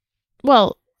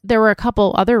 Well, there were a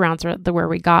couple other rounds where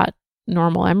we got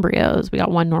normal embryos. We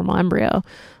got one normal embryo.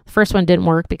 The first one didn't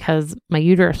work because my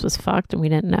uterus was fucked and we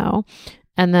didn't know.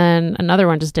 And then another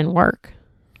one just didn't work.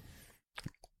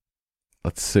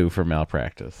 Let's sue for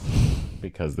malpractice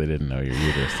because they didn't know your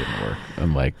uterus didn't work.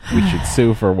 And like, we should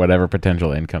sue for whatever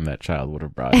potential income that child would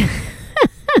have brought in.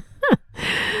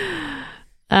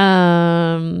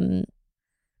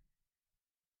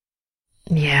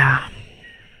 Yeah.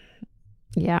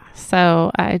 Yeah.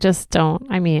 So I just don't,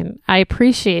 I mean, I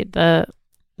appreciate the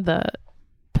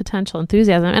potential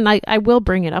enthusiasm and I will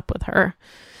bring it up with her.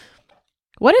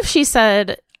 What if she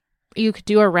said you could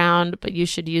do a round, but you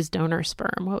should use donor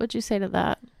sperm? What would you say to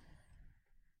that?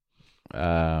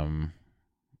 I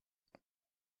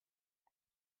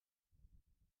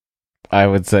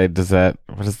would say, I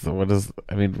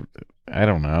mean, I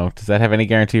don't know. Does that have any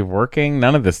guarantee of working?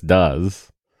 None of this does.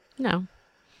 No.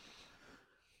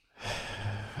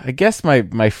 I guess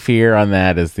my fear on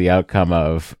that is the outcome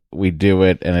of we do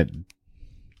it and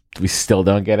we still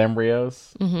don't get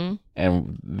embryos. Mm-hmm.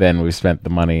 And then we spent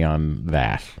the money on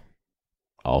that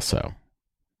also.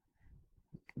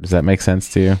 Does that make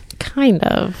sense to you? Kind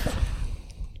of.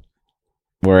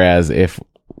 Whereas if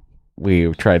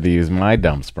we tried to use my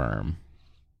dumb sperm,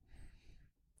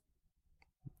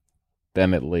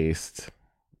 then at least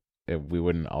we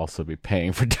wouldn't also be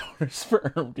paying for donor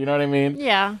sperm. Do you know what I mean?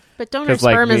 Yeah. But donor Because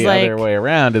like sperm is the like, other way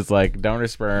around is like donor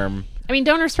sperm. I mean,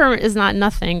 donor sperm is not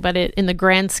nothing, but in the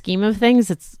grand scheme of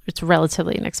things, it's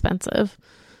relatively inexpensive.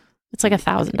 It's like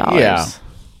 $1,000. Yeah.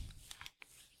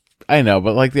 I know,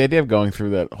 but like the idea of going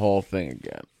through that whole thing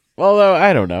again. Although,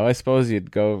 I don't know. I suppose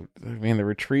you'd go, I mean, the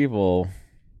retrieval.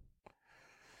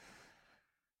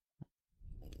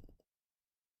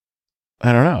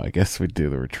 I don't know. I guess we'd do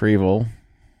the retrieval.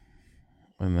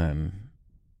 And then,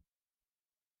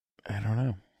 I don't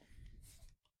know.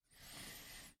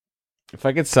 If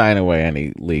I could sign away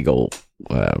any legal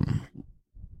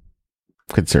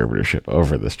conservatorship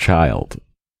over this child,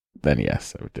 then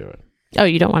yes, I would do it. Oh,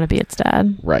 you don't want to be its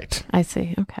dad? Right. I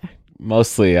see. Okay.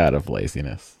 Mostly out of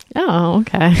laziness. Oh,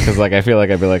 okay. Because like I feel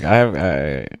like I'd be like,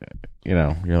 you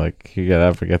know, you're like, you get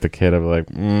up and get the kid. I'd be like,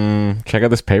 check out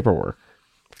this paperwork.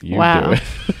 You Wow. do it.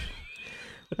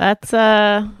 That's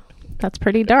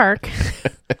pretty dark.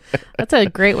 That's a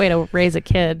great way to raise a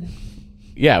kid.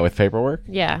 Yeah, with paperwork.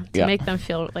 Yeah, to Yeah. make them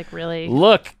feel like really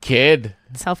Look, kid,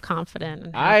 self-confident.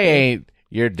 And I happy. ain't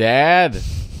your dad.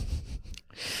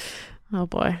 Oh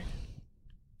boy.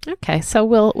 Okay, so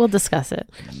we'll discuss it.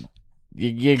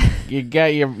 You got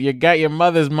your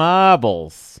mother's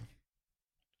marbles.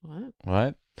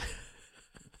 What?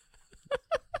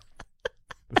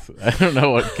 I don't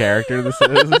know what character this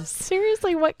is.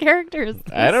 Seriously, what character is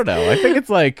this? I don't know. I think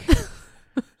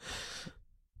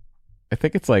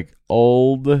it's like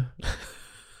old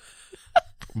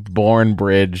Born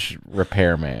Bridge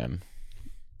repairman.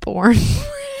 Born.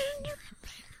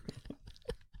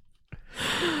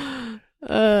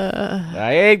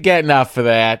 I ain't getting up for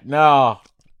that. No.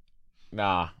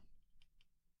 Nah.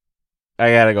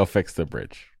 I gotta go fix the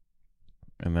bridge.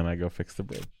 And then I go fix the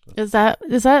bridge. Is that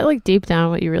like deep down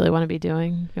what you really want to be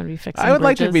doing? You want to be fixing I would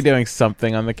like to bridges? be doing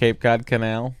something on the Cape Cod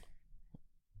Canal.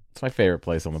 It's my favorite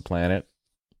place on the planet.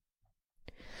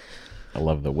 I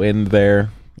love the wind there.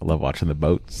 I love watching the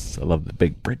boats. I love the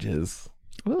big bridges.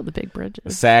 Oh, the big The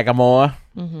bridges. Sagamore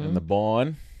Mhm. and the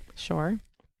Bourne. Sure.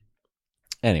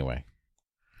 Anyway.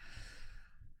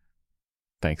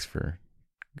 Thanks for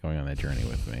going on that journey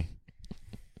with me.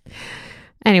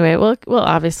 Anyway, we'll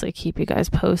obviously keep you guys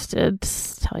posted.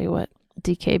 Just tell you what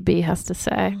DKB has to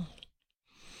say.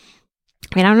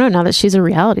 I mean, I don't know. Now that she's a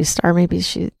reality star, maybe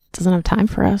she doesn't have time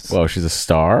for us. Whoa, she's a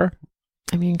star?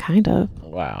 I mean, kind of.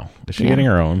 Wow. Is she Yeah. getting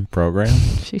her own program?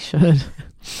 She should.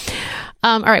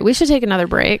 All right, we should take another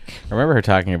break. I remember her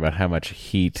talking about how much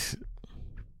heat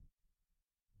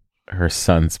her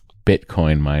son's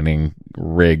Bitcoin mining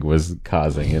rig was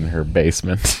causing in her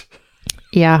basement.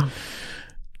 Yeah,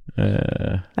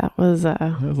 That that was was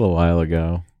a little while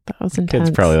ago. intense.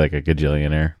 Kid's probably like a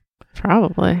gajillionaire.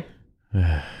 Probably.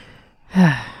 All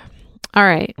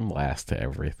right. I'm last to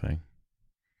everything.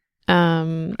 All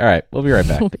All right, we'll be right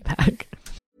back. We'll be back.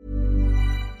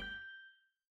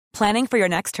 Planning for your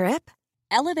next trip?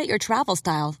 Elevate your travel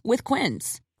style with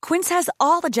Quince. Quince has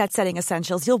all the jet-setting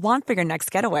essentials you'll want for your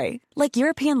next getaway, like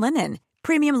European linen,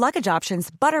 premium luggage options,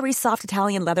 buttery soft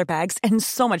Italian leather bags, and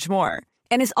so much more.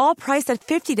 And is all priced at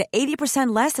 50 to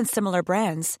 80% less than similar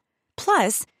brands.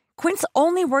 Plus, Quince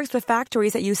only works with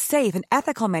factories that use safe and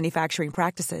ethical manufacturing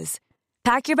practices.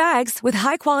 Pack your bags with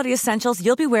high-quality essentials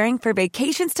you'll be wearing for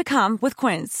vacations to come with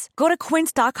Quince. Go to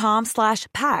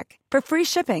quince.com/pack for free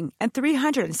shipping and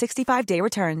 365-day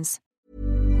returns.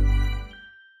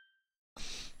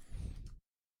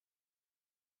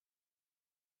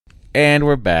 And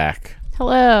we're back.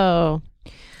 Hello.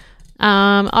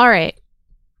 All right.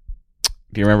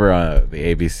 Do you remember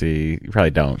the ABC? You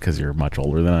probably don't because you're much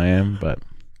older than I am, but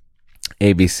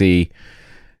ABC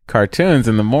cartoons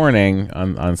in the morning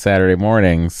on Saturday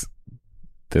mornings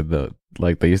did they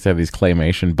used to have these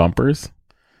claymation bumpers,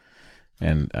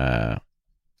 and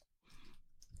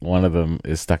one of them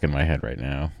is stuck in my head right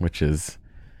now, which is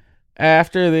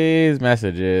after these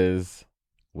messages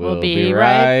we'll be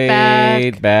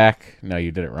right back. No,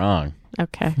 you did it wrong.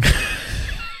 Okay.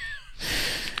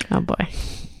 Oh boy.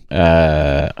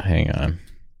 Hang on.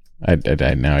 I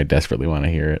now I desperately want to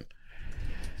hear it.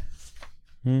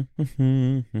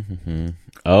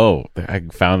 Oh, I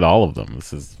found all of them.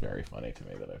 This is very funny to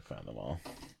me that I found them all.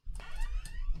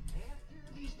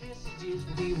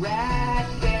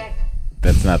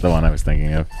 That's not the one I was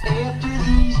thinking of.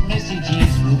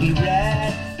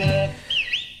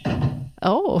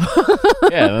 Oh.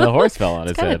 Yeah, and then the horse fell on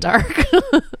his Kind of head. dark.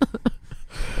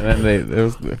 And then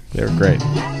they were great.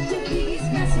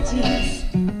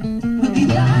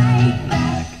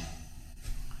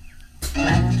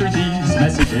 After these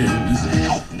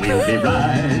messages, we'll be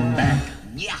right back.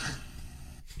 Yeah.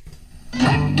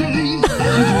 After these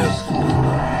messages,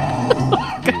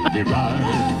 we'll be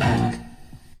right back.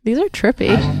 These are trippy.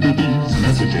 After these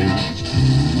messages,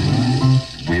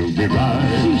 we'll be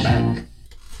right back.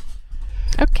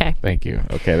 Okay. Thank you.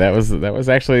 Okay, that was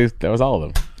all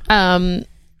of them.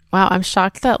 Wow, I'm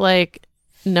shocked that like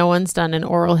no one's done an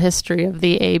oral history of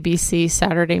the ABC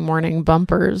Saturday morning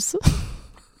bumpers.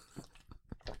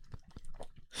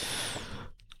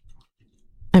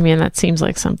 I mean, that seems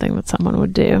like something that someone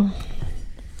would do.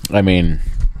 I mean,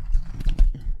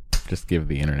 just give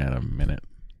the internet a minute.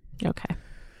 Okay.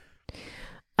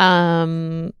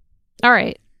 All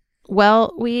right.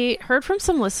 Well, we heard from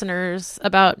some listeners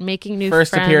about making new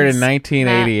First friends. appeared in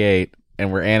 1988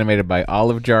 and were animated by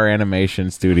Olive Jar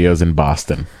Animation Studios in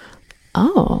Boston.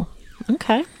 Oh,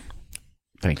 okay.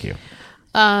 Thank you.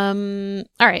 All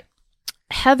right.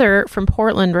 Heather from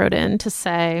Portland wrote in to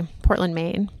say, Portland,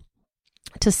 Maine,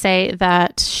 to say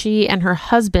that she and her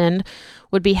husband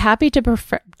Would be happy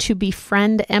to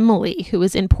befriend Emily, who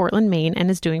is in Portland, Maine,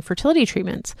 and is doing fertility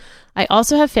treatments. I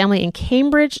also have family in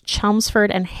Cambridge,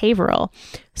 Chelmsford, and Haverhill,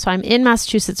 so I'm in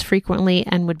Massachusetts frequently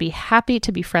and would be happy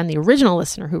to befriend the original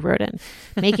listener who wrote in.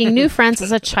 Making new friends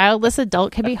as a childless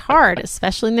adult can be hard,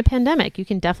 especially in the pandemic. You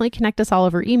can definitely connect us all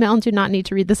over email and do not need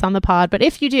to read this on the pod, but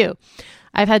if you do,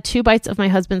 I've had 2 bites of my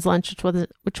husband's lunch,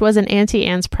 which was an Auntie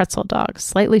Anne's pretzel dog.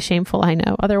 Slightly shameful, I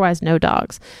know. Otherwise, no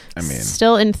dogs. I mean,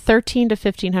 still in 13 to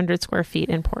 1,500 square feet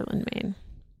in Portland, Maine.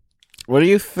 What do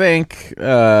you think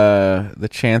the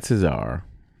chances are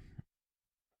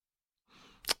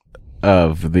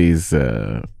of these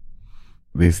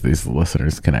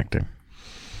listeners connecting?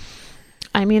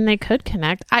 I mean, they could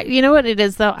connect. You know what it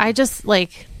is, though? I just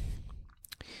like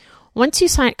once you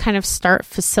kind of start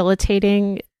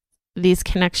facilitating these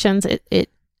connections, it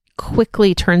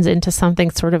quickly turns into something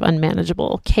sort of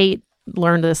unmanageable. Kate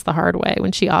learned this the hard way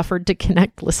when she offered to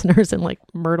connect listeners in like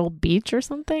Myrtle Beach or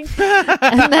something.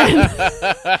 And then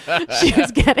she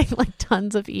was getting like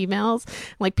tons of emails,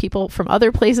 like people from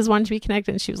other places wanted to be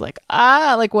connected. And she was like,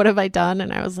 like, what have I done?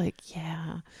 And I was like,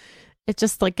 yeah, it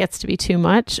just like gets to be too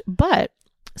much. But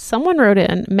someone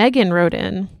Megan wrote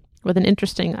in with an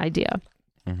interesting idea.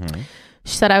 Mm-hmm.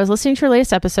 She said, I was listening to your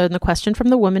latest episode, and the question from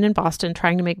the woman in Boston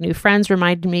trying to make new friends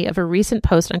reminded me of a recent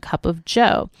post on Cup of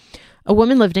Joe. A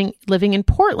woman living in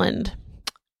Portland,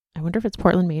 I wonder if it's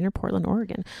Portland, Maine or Portland,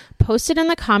 Oregon, posted in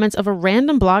the comments of a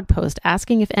random blog post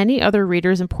asking if any other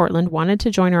readers in Portland wanted to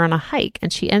join her on a hike,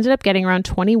 and she ended up getting around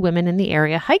 20 women in the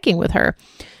area hiking with her.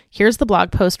 Here's the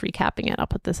blog post recapping it. I'll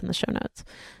put this in the show notes.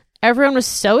 Everyone was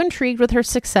so intrigued with her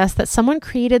success that someone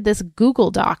created this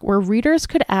Google Doc where readers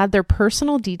could add their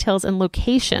personal details and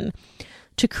location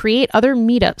to create other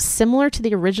meetups similar to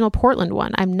the original Portland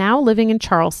one. I'm now living in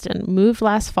Charleston, moved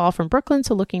last fall from Brooklyn,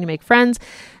 so looking to make friends,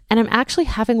 and I'm actually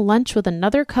having lunch with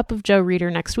another Cup of Joe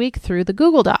reader next week through the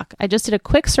Google Doc. I just did a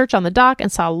quick search on the doc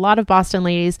and saw a lot of Boston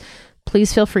ladies.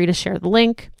 Please feel free to share the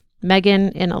link. Megan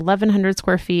in 1,100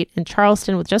 square feet in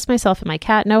Charleston with just myself and my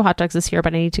cat. No hot dogs this year,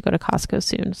 but I need to go to Costco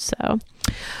soon. So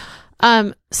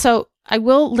I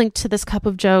will link to this Cup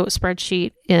of Joe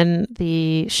spreadsheet in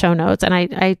the show notes. And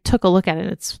I took a look at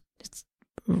it. It's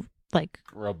like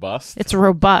robust. It's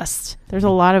robust. There's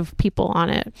a lot of people on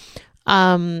it.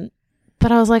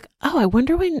 But I was like, oh, I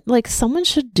wonder when like someone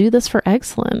should do this for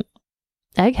Excellent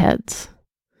Eggheads.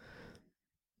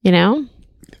 You know?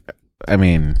 I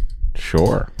mean,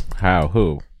 sure. How?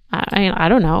 Who? I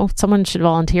don't know. Someone should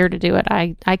volunteer to do it.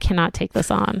 I cannot take this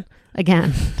on.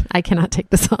 Again, I cannot take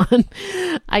this on.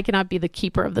 I cannot be the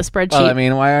keeper of the spreadsheet. Well, I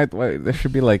mean, why there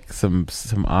should be like some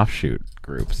offshoot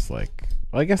groups. Like,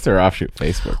 well, I guess there are offshoot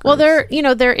Facebook groups.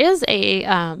 Well, there is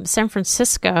a San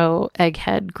Francisco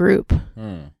Egghead group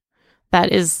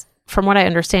that is, from what I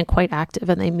understand, quite active,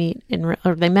 and they met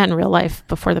in real life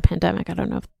before the pandemic. I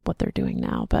don't know what they're doing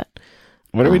now, but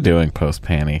what are we doing post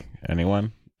Panny?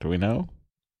 Anyone? Do we know?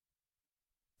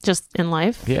 Just in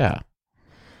life? Yeah.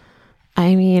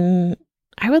 I mean,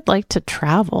 I would like to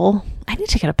travel. I need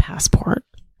to get a passport.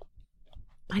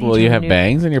 Will you have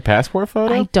bangs in your passport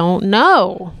photo? I don't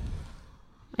know.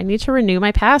 I need to renew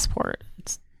my passport.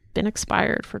 It's been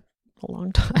expired for a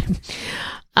long time.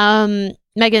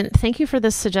 Megan, thank you for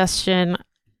this suggestion.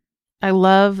 I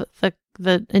love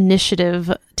the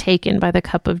initiative taken by the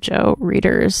Cup of Joe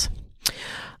readers.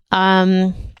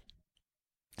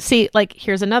 See, like,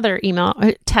 here's another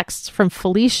text from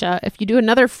Felicia. If you do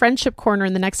another friendship corner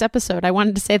in the next episode, I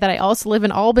wanted to say that I also live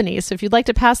in Albany. So if you'd like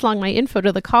to pass along my info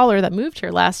to the caller that moved here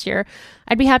last year,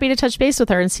 I'd be happy to touch base with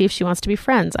her and see if she wants to be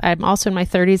friends. I'm also in my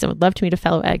 30s and would love to meet a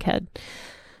fellow egghead.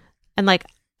 And like,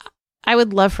 I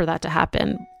would love for that to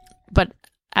happen, but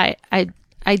I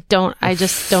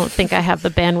just don't think I have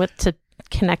the bandwidth to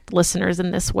connect listeners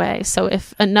in this way. So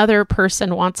if another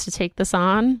person wants to take this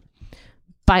on,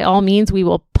 by all means, we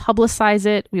will publicize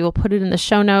it. We will put it in the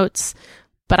show notes,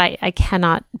 but I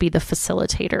cannot be the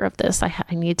facilitator of this. I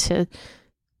need to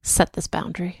set this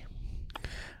boundary.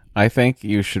 I think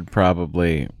you should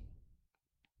probably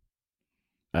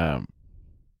take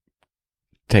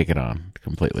it on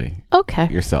completely. Okay.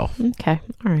 Yourself. Okay.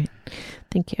 All right.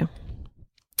 Thank you.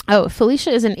 Oh,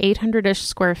 Felicia is in 800-ish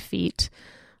square feet,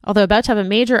 although about to have a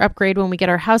major upgrade when we get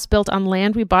our house built on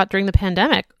land we bought during the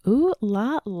pandemic. Ooh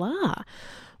la la.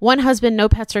 One husband, no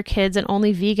pets or kids, and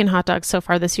only vegan hot dogs so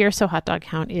far this year, so hot dog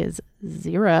count is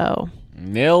 0.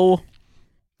 Nil.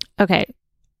 Okay.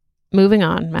 Moving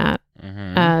on, Matt.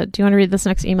 Mm-hmm. Do you want to read this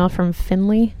next email from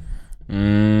Finley? I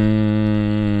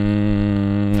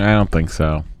don't think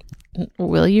so.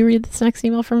 Will you read this next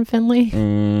email from Finley?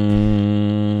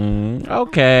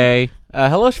 Okay.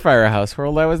 Hello, Firehouse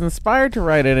World. I was inspired to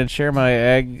write in and share my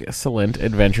excellent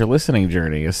adventure listening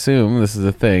journey. Assume this is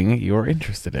a thing you're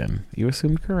interested in. You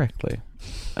assumed correctly.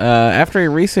 After a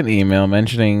recent email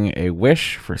mentioning a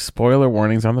wish for spoiler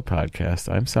warnings on the podcast,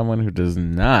 I'm someone who does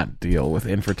not deal with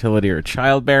infertility or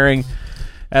childbearing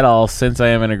at all, since I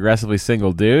am an aggressively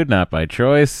single dude, not by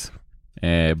choice.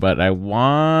 But I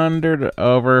wandered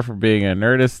over for being a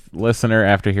Nerdist listener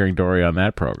after hearing Dory on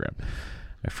that program.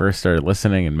 I first started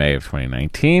listening in May of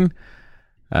 2019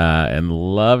 and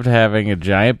loved having a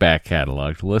giant back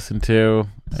catalog to listen to,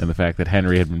 and the fact that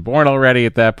Henry had been born already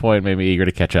at that point made me eager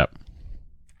to catch up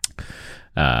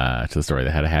to the story that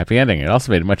had a happy ending. It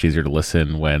also made it much easier to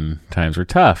listen when times were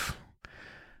tough.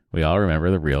 We all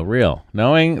remember the real,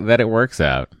 knowing that it works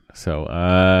out, so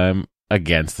I'm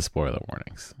against the spoiler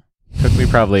warnings. Took me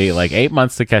probably like 8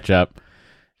 months to catch up,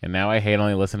 and now I hate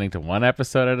only listening to one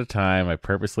episode at a time. I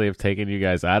purposely have taken you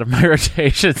guys out of my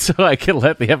rotation so I can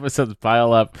let the episodes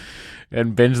pile up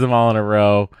and binge them all in a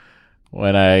row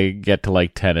when I get to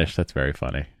like 10-ish. That's very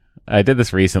funny. I did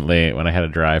this recently when I had a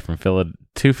drive from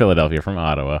to Philadelphia from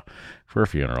Ottawa for a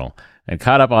funeral, and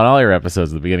caught up on all your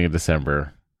episodes at the beginning of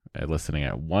December, listening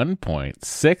at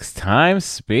 1.6 times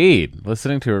speed.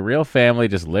 Listening to a real family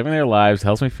just living their lives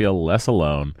helps me feel less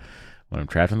alone when I'm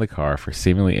trapped in the car for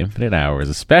seemingly infinite hours,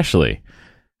 especially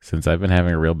since I've been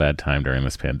having a real bad time during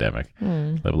this pandemic.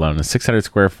 Live alone in a 600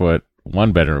 square foot,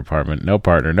 1-bedroom apartment, no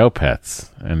partner, no pets,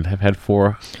 and have had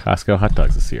 4 Costco hot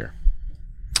dogs this year.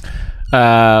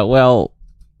 Well,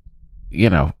 4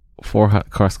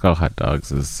 Costco hot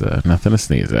dogs is nothing to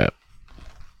sneeze at.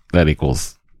 That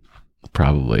equals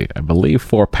probably, I believe,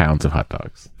 4 pounds of hot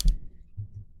dogs.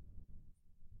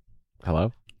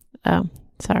 Hello? Oh,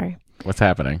 sorry. What's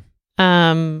happening?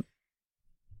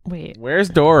 Wait. Where's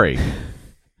Dory?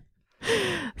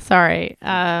 Sorry.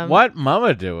 What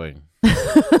Mama doing?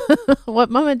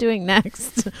 What Mama doing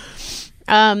next?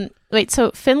 Wait, so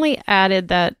Finley added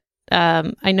that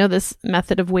I know this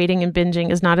method of waiting and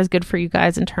binging is not as good for you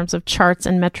guys in terms of charts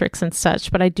and metrics and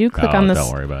such, but I do click on this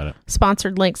don't worry about it.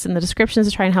 Sponsored links in the descriptions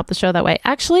to try and help the show that way.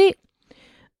 Actually,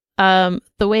 the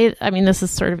way, this is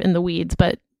sort of in the weeds,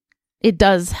 but it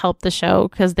does help the show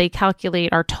because they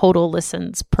calculate our total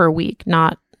listens per week.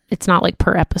 It's not like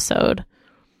per episode.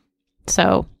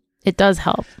 So it does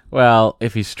help. Well,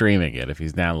 if he's streaming it, if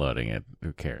he's downloading it,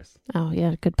 who cares? Oh,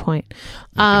 yeah, good point.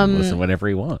 He can listen whenever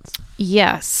he wants.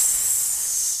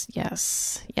 Yes.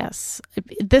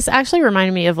 This actually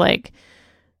reminded me of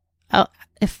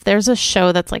if there's a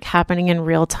show that's like happening in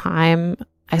real time,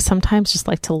 I sometimes just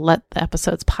like to let the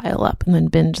episodes pile up and then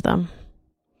binge them.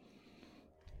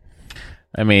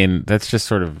 That's just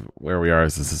sort of where we are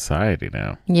as a society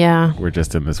now. Yeah. We're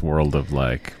just in this world of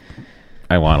I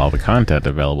want all the content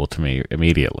available to me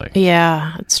immediately.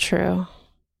 Yeah, it's true.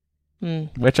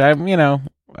 Which I get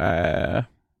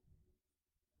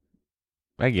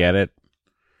it.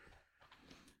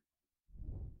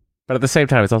 But at the same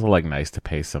time, it's also nice to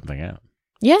pace something out.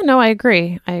 Yeah, no, I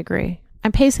agree.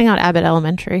 I'm pacing out Abbott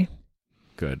Elementary.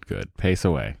 Good. Pace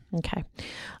away. Okay.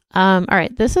 All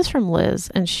right. This is from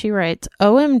Liz, and she writes,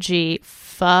 OMG,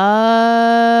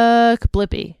 fuck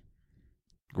Blippi.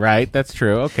 Right, that's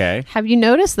true. Okay. Have you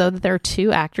noticed, though, that there are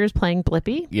 2 actors playing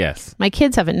Blippi? Yes. My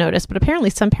kids haven't noticed, but apparently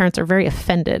some parents are very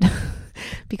offended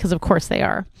because, of course, they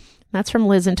are. That's from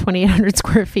Liz in 2,800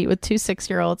 square feet with 2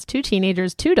 6-year-olds, 2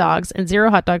 teenagers, 2 dogs, and 0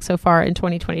 hot dogs so far in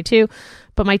 2022.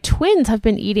 But my twins have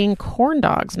been eating corn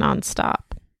dogs nonstop.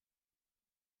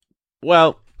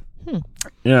 Well,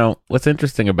 what's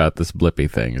interesting about this Blippi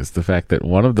thing is the fact that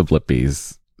one of the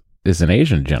Blippis is an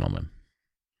Asian gentleman.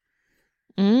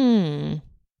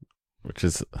 Which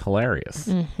is hilarious.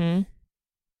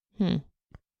 Mm-hmm.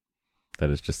 That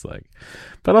is just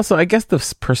but also I guess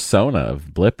the persona of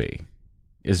Blippi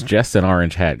is just an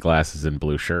orange hat, glasses, and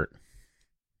blue shirt.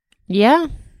 Yeah.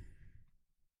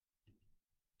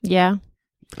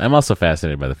 I'm also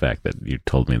fascinated by the fact that you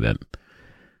told me that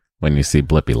when you see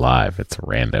Blippi live, it's a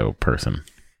rando person.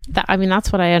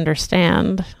 That's what I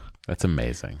understand. That's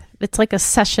amazing. It's like a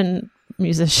session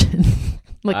musician.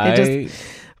 They just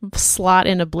slot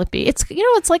in a Blippi. It's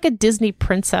it's like a Disney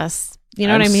princess. You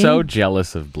know what I mean? I'm so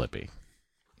jealous of Blippi.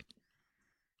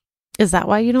 Is that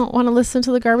why you don't want to listen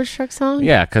to the Garbage Truck song?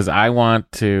 Yeah, because I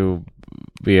want to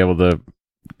be able to.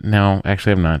 No,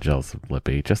 actually, I'm not jealous of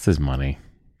Blippi. Just his money.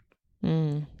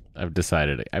 I've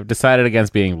decided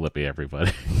against being Blippi.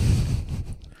 Everybody.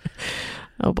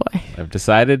 Oh boy. I've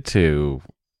decided to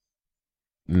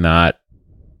not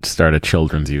start a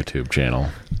children's YouTube channel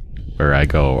where I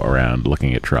go around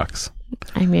looking at trucks.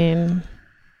 You'd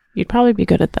probably be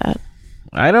good at that.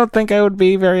 I don't think I would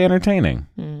be very entertaining.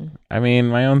 I mean,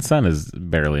 my own son is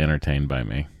barely entertained by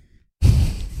me.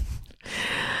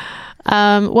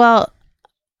 Well,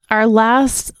 our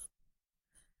last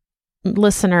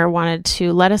listener wanted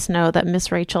to let us know that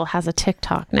Miss Rachel has a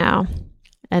TikTok now,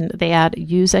 and they add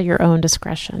use at your own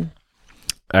discretion.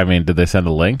 I mean, did they send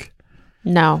a link?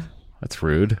 No. That's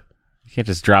rude. You can't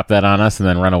just drop that on us and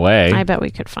then run away. I bet we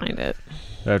could find it.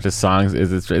 Just songs.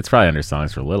 It's probably under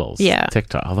Songs for Littles. Yeah.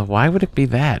 TikTok. Although, why would it be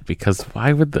that? Because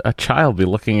why would a child be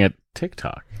looking at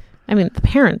TikTok? I mean, the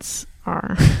parents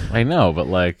are. I know, but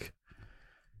like,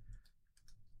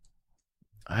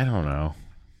 I don't know.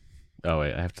 Oh,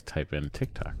 wait. I have to type in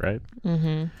TikTok, right?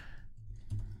 Mm-hmm.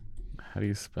 How do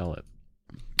you spell it?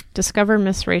 Discover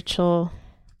Miss Rachel.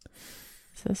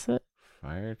 Is this it?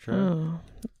 Fire truck? Oh,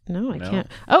 no, I can't.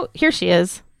 Oh, here she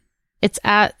is. It's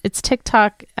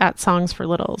TikTok at Songs for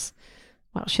Littles.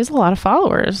 Wow, she has a lot of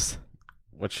followers.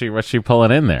 What's she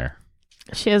pulling in there?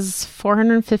 She has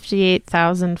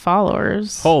 458,000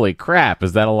 followers. Holy crap!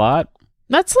 Is that a lot?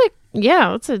 That's like,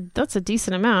 yeah, that's a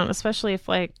decent amount, especially if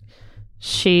like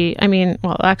I mean,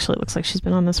 well, actually, it looks like she's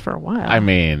been on this for a while. I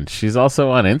mean, she's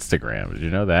also on Instagram. Did you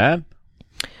know that?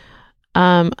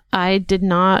 I did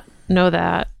not know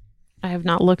that. I have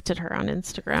not looked at her on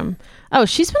Instagram. Oh,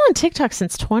 she's been on TikTok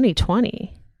since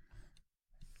 2020.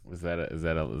 Is that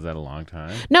a long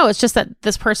time? No, it's just that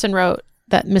this person wrote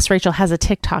that Miss Rachel has a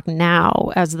TikTok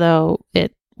now, as though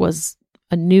it was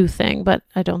a new thing, but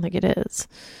I don't think it is.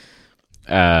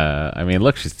 I mean,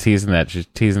 look, she's teasing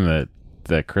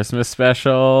the Christmas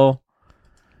special.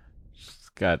 She's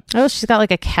got like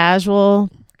a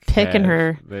casual pic in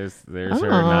her. There's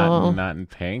her not in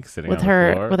pink sitting with on the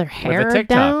her floor. with her hair with a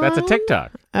TikTok. down. That's a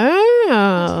TikTok.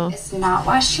 Oh. Is not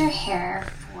wash your hair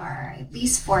for at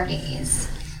least 4 days.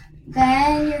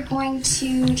 Then you're going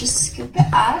to just scoop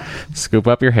it up. Scoop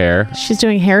up your hair. She's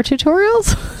doing hair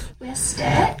tutorials. Twist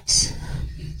it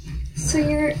so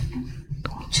your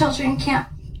children can't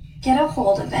get a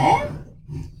hold of it.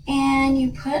 And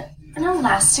you put an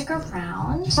elastic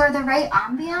around. For the right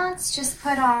ambiance, just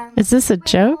put on. Is this a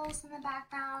joke? In the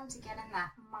background to get in that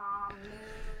mom mood.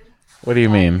 What do you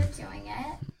mean? You're doing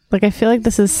it. Like, I feel like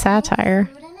this is satire.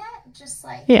 Food in it, just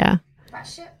like Yeah.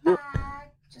 brush it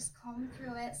back, just comb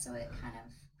through it so it kind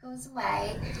of goes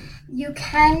away. You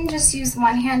can just use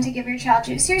one hand to give your child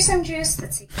juice. Here's some juice.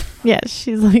 That's Yeah,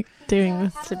 she's like doing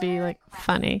this to be like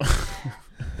funny.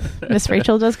 Miss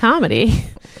Rachel does comedy.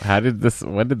 When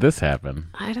did this happen?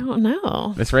 I don't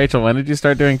know. Miss Rachel, when did you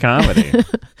start doing comedy?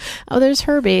 Oh, there's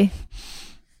Herbie.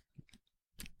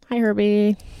 Hi,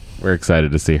 Herbie. We're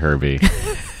excited to see Herbie.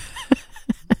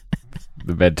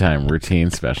 The bedtime routine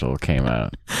special came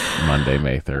out Monday,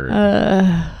 May 3rd.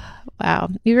 Wow.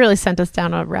 You really sent us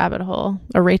down a rabbit hole,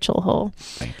 a Rachel hole.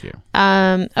 Thank you.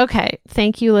 Okay.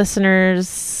 Thank you,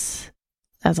 listeners,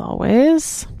 as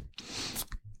always.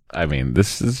 I mean,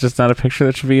 this is just not a picture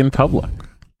that should be in public.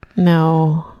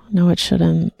 No, it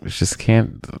shouldn't. We just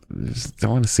can't. Just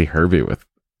don't want to see Herbie with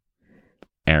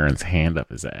Aaron's hand up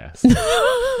his ass.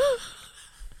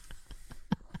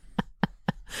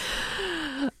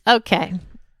 Okay.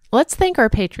 Let's thank our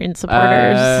Patreon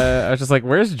supporters. I was just like,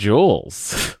 where's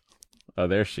Jules? Oh,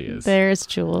 there she is. There's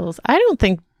Jules.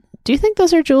 Do you think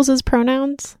those are Jules's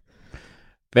pronouns?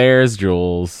 There's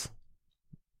Jules.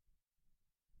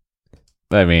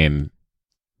 I mean,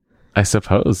 I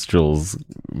suppose Jules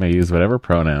may use whatever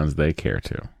pronouns they care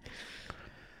to.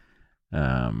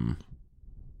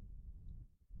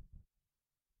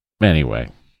 Anyway,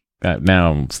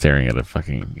 now I'm staring at a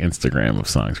fucking Instagram of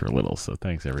Songs for Littles. So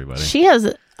thanks, everybody. She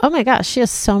has, oh my gosh, she has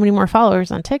so many more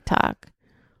followers on TikTok.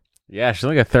 Yeah, she's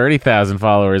only got 30,000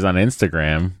 followers on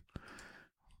Instagram.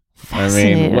 I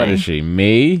mean, what is she?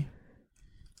 Me?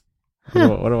 Huh.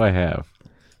 What do I have?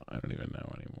 I don't even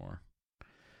know anymore.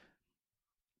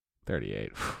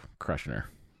 38. Crushing her.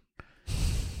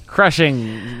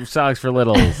 Crushing Songs for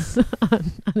Littles.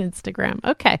 on Instagram.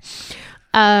 Okay.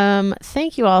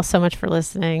 Thank you all so much for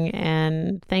listening,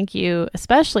 and thank you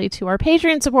especially to our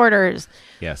Patreon supporters.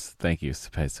 Yes, thank you,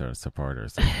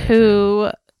 supporters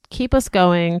who keep us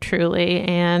going truly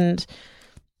and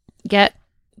get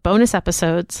bonus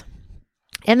episodes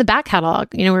and the back catalog.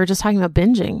 You know, we were just talking about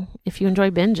binging. If you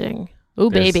enjoy binging, ooh,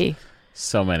 There's baby,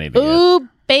 so many. Ooh,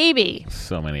 baby,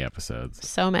 so many episodes.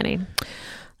 So many.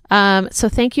 So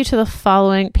thank you to the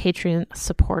following Patreon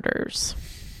supporters: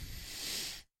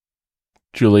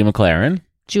 Julie McLaren,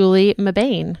 Julie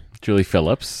Mabane, Julie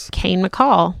Phillips, Kane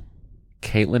McCall,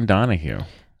 Caitlin Donahue,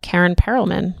 Karen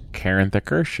Perelman, Karen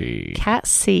Thakershi, Kat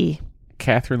C,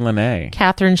 Catherine Linnae,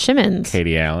 Catherine Shimmons,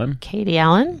 Katie Allen, Katie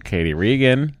Allen, Katie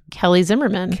Regan, Kelly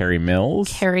Zimmerman, Carrie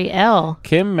Mills, Carrie L.,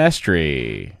 Kim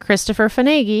Mestry, Christopher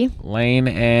Fanegi, Lane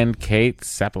and Kate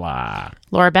Seppala.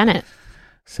 Laura Bennett,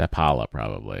 Seppala,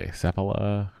 probably.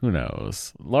 Seppala, who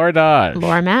knows? Laura Dodge.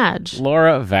 Laura Madge,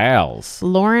 Laura Vals.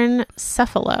 Lauren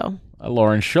Cephalo,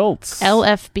 Lauren Schultz.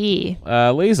 LFB,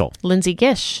 Liesel. Lindsay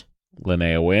Gish,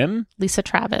 Linnea Wynn. Lisa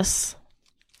Travis,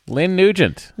 Lynn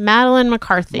Nugent. Madeline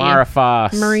McCarthy, Mara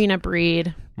Foss. Marina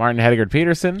Breed, Martin Hedegaard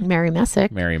Peterson. Mary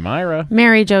Messick, Mary Myra.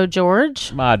 Mary Jo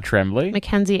George, Maud Tremblay.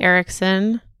 Mackenzie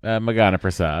Erickson, Magana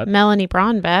Prasad. Melanie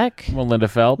Braunbeck, Melinda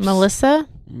Phelps. Melissa,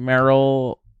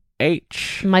 Merrill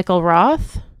H. Michael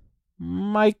Roth,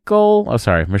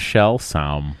 Michelle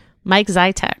Saum. Mike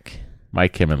Zytek,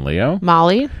 Mike Kim and Leo.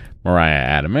 Molly,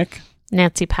 Mariah Adamick.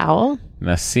 Nancy Powell,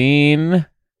 Naseen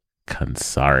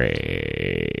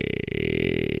Kansari.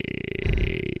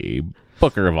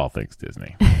 Booker of all things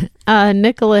Disney.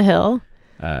 Nicola Hill,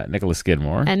 Nicholas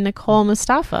Skidmore. and Nicole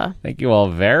Mustafa. Thank you all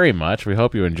very much. We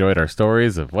hope you enjoyed our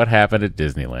stories of what happened at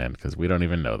Disneyland because we don't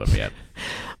even know them yet.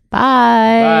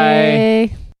 Bye.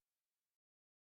 Bye.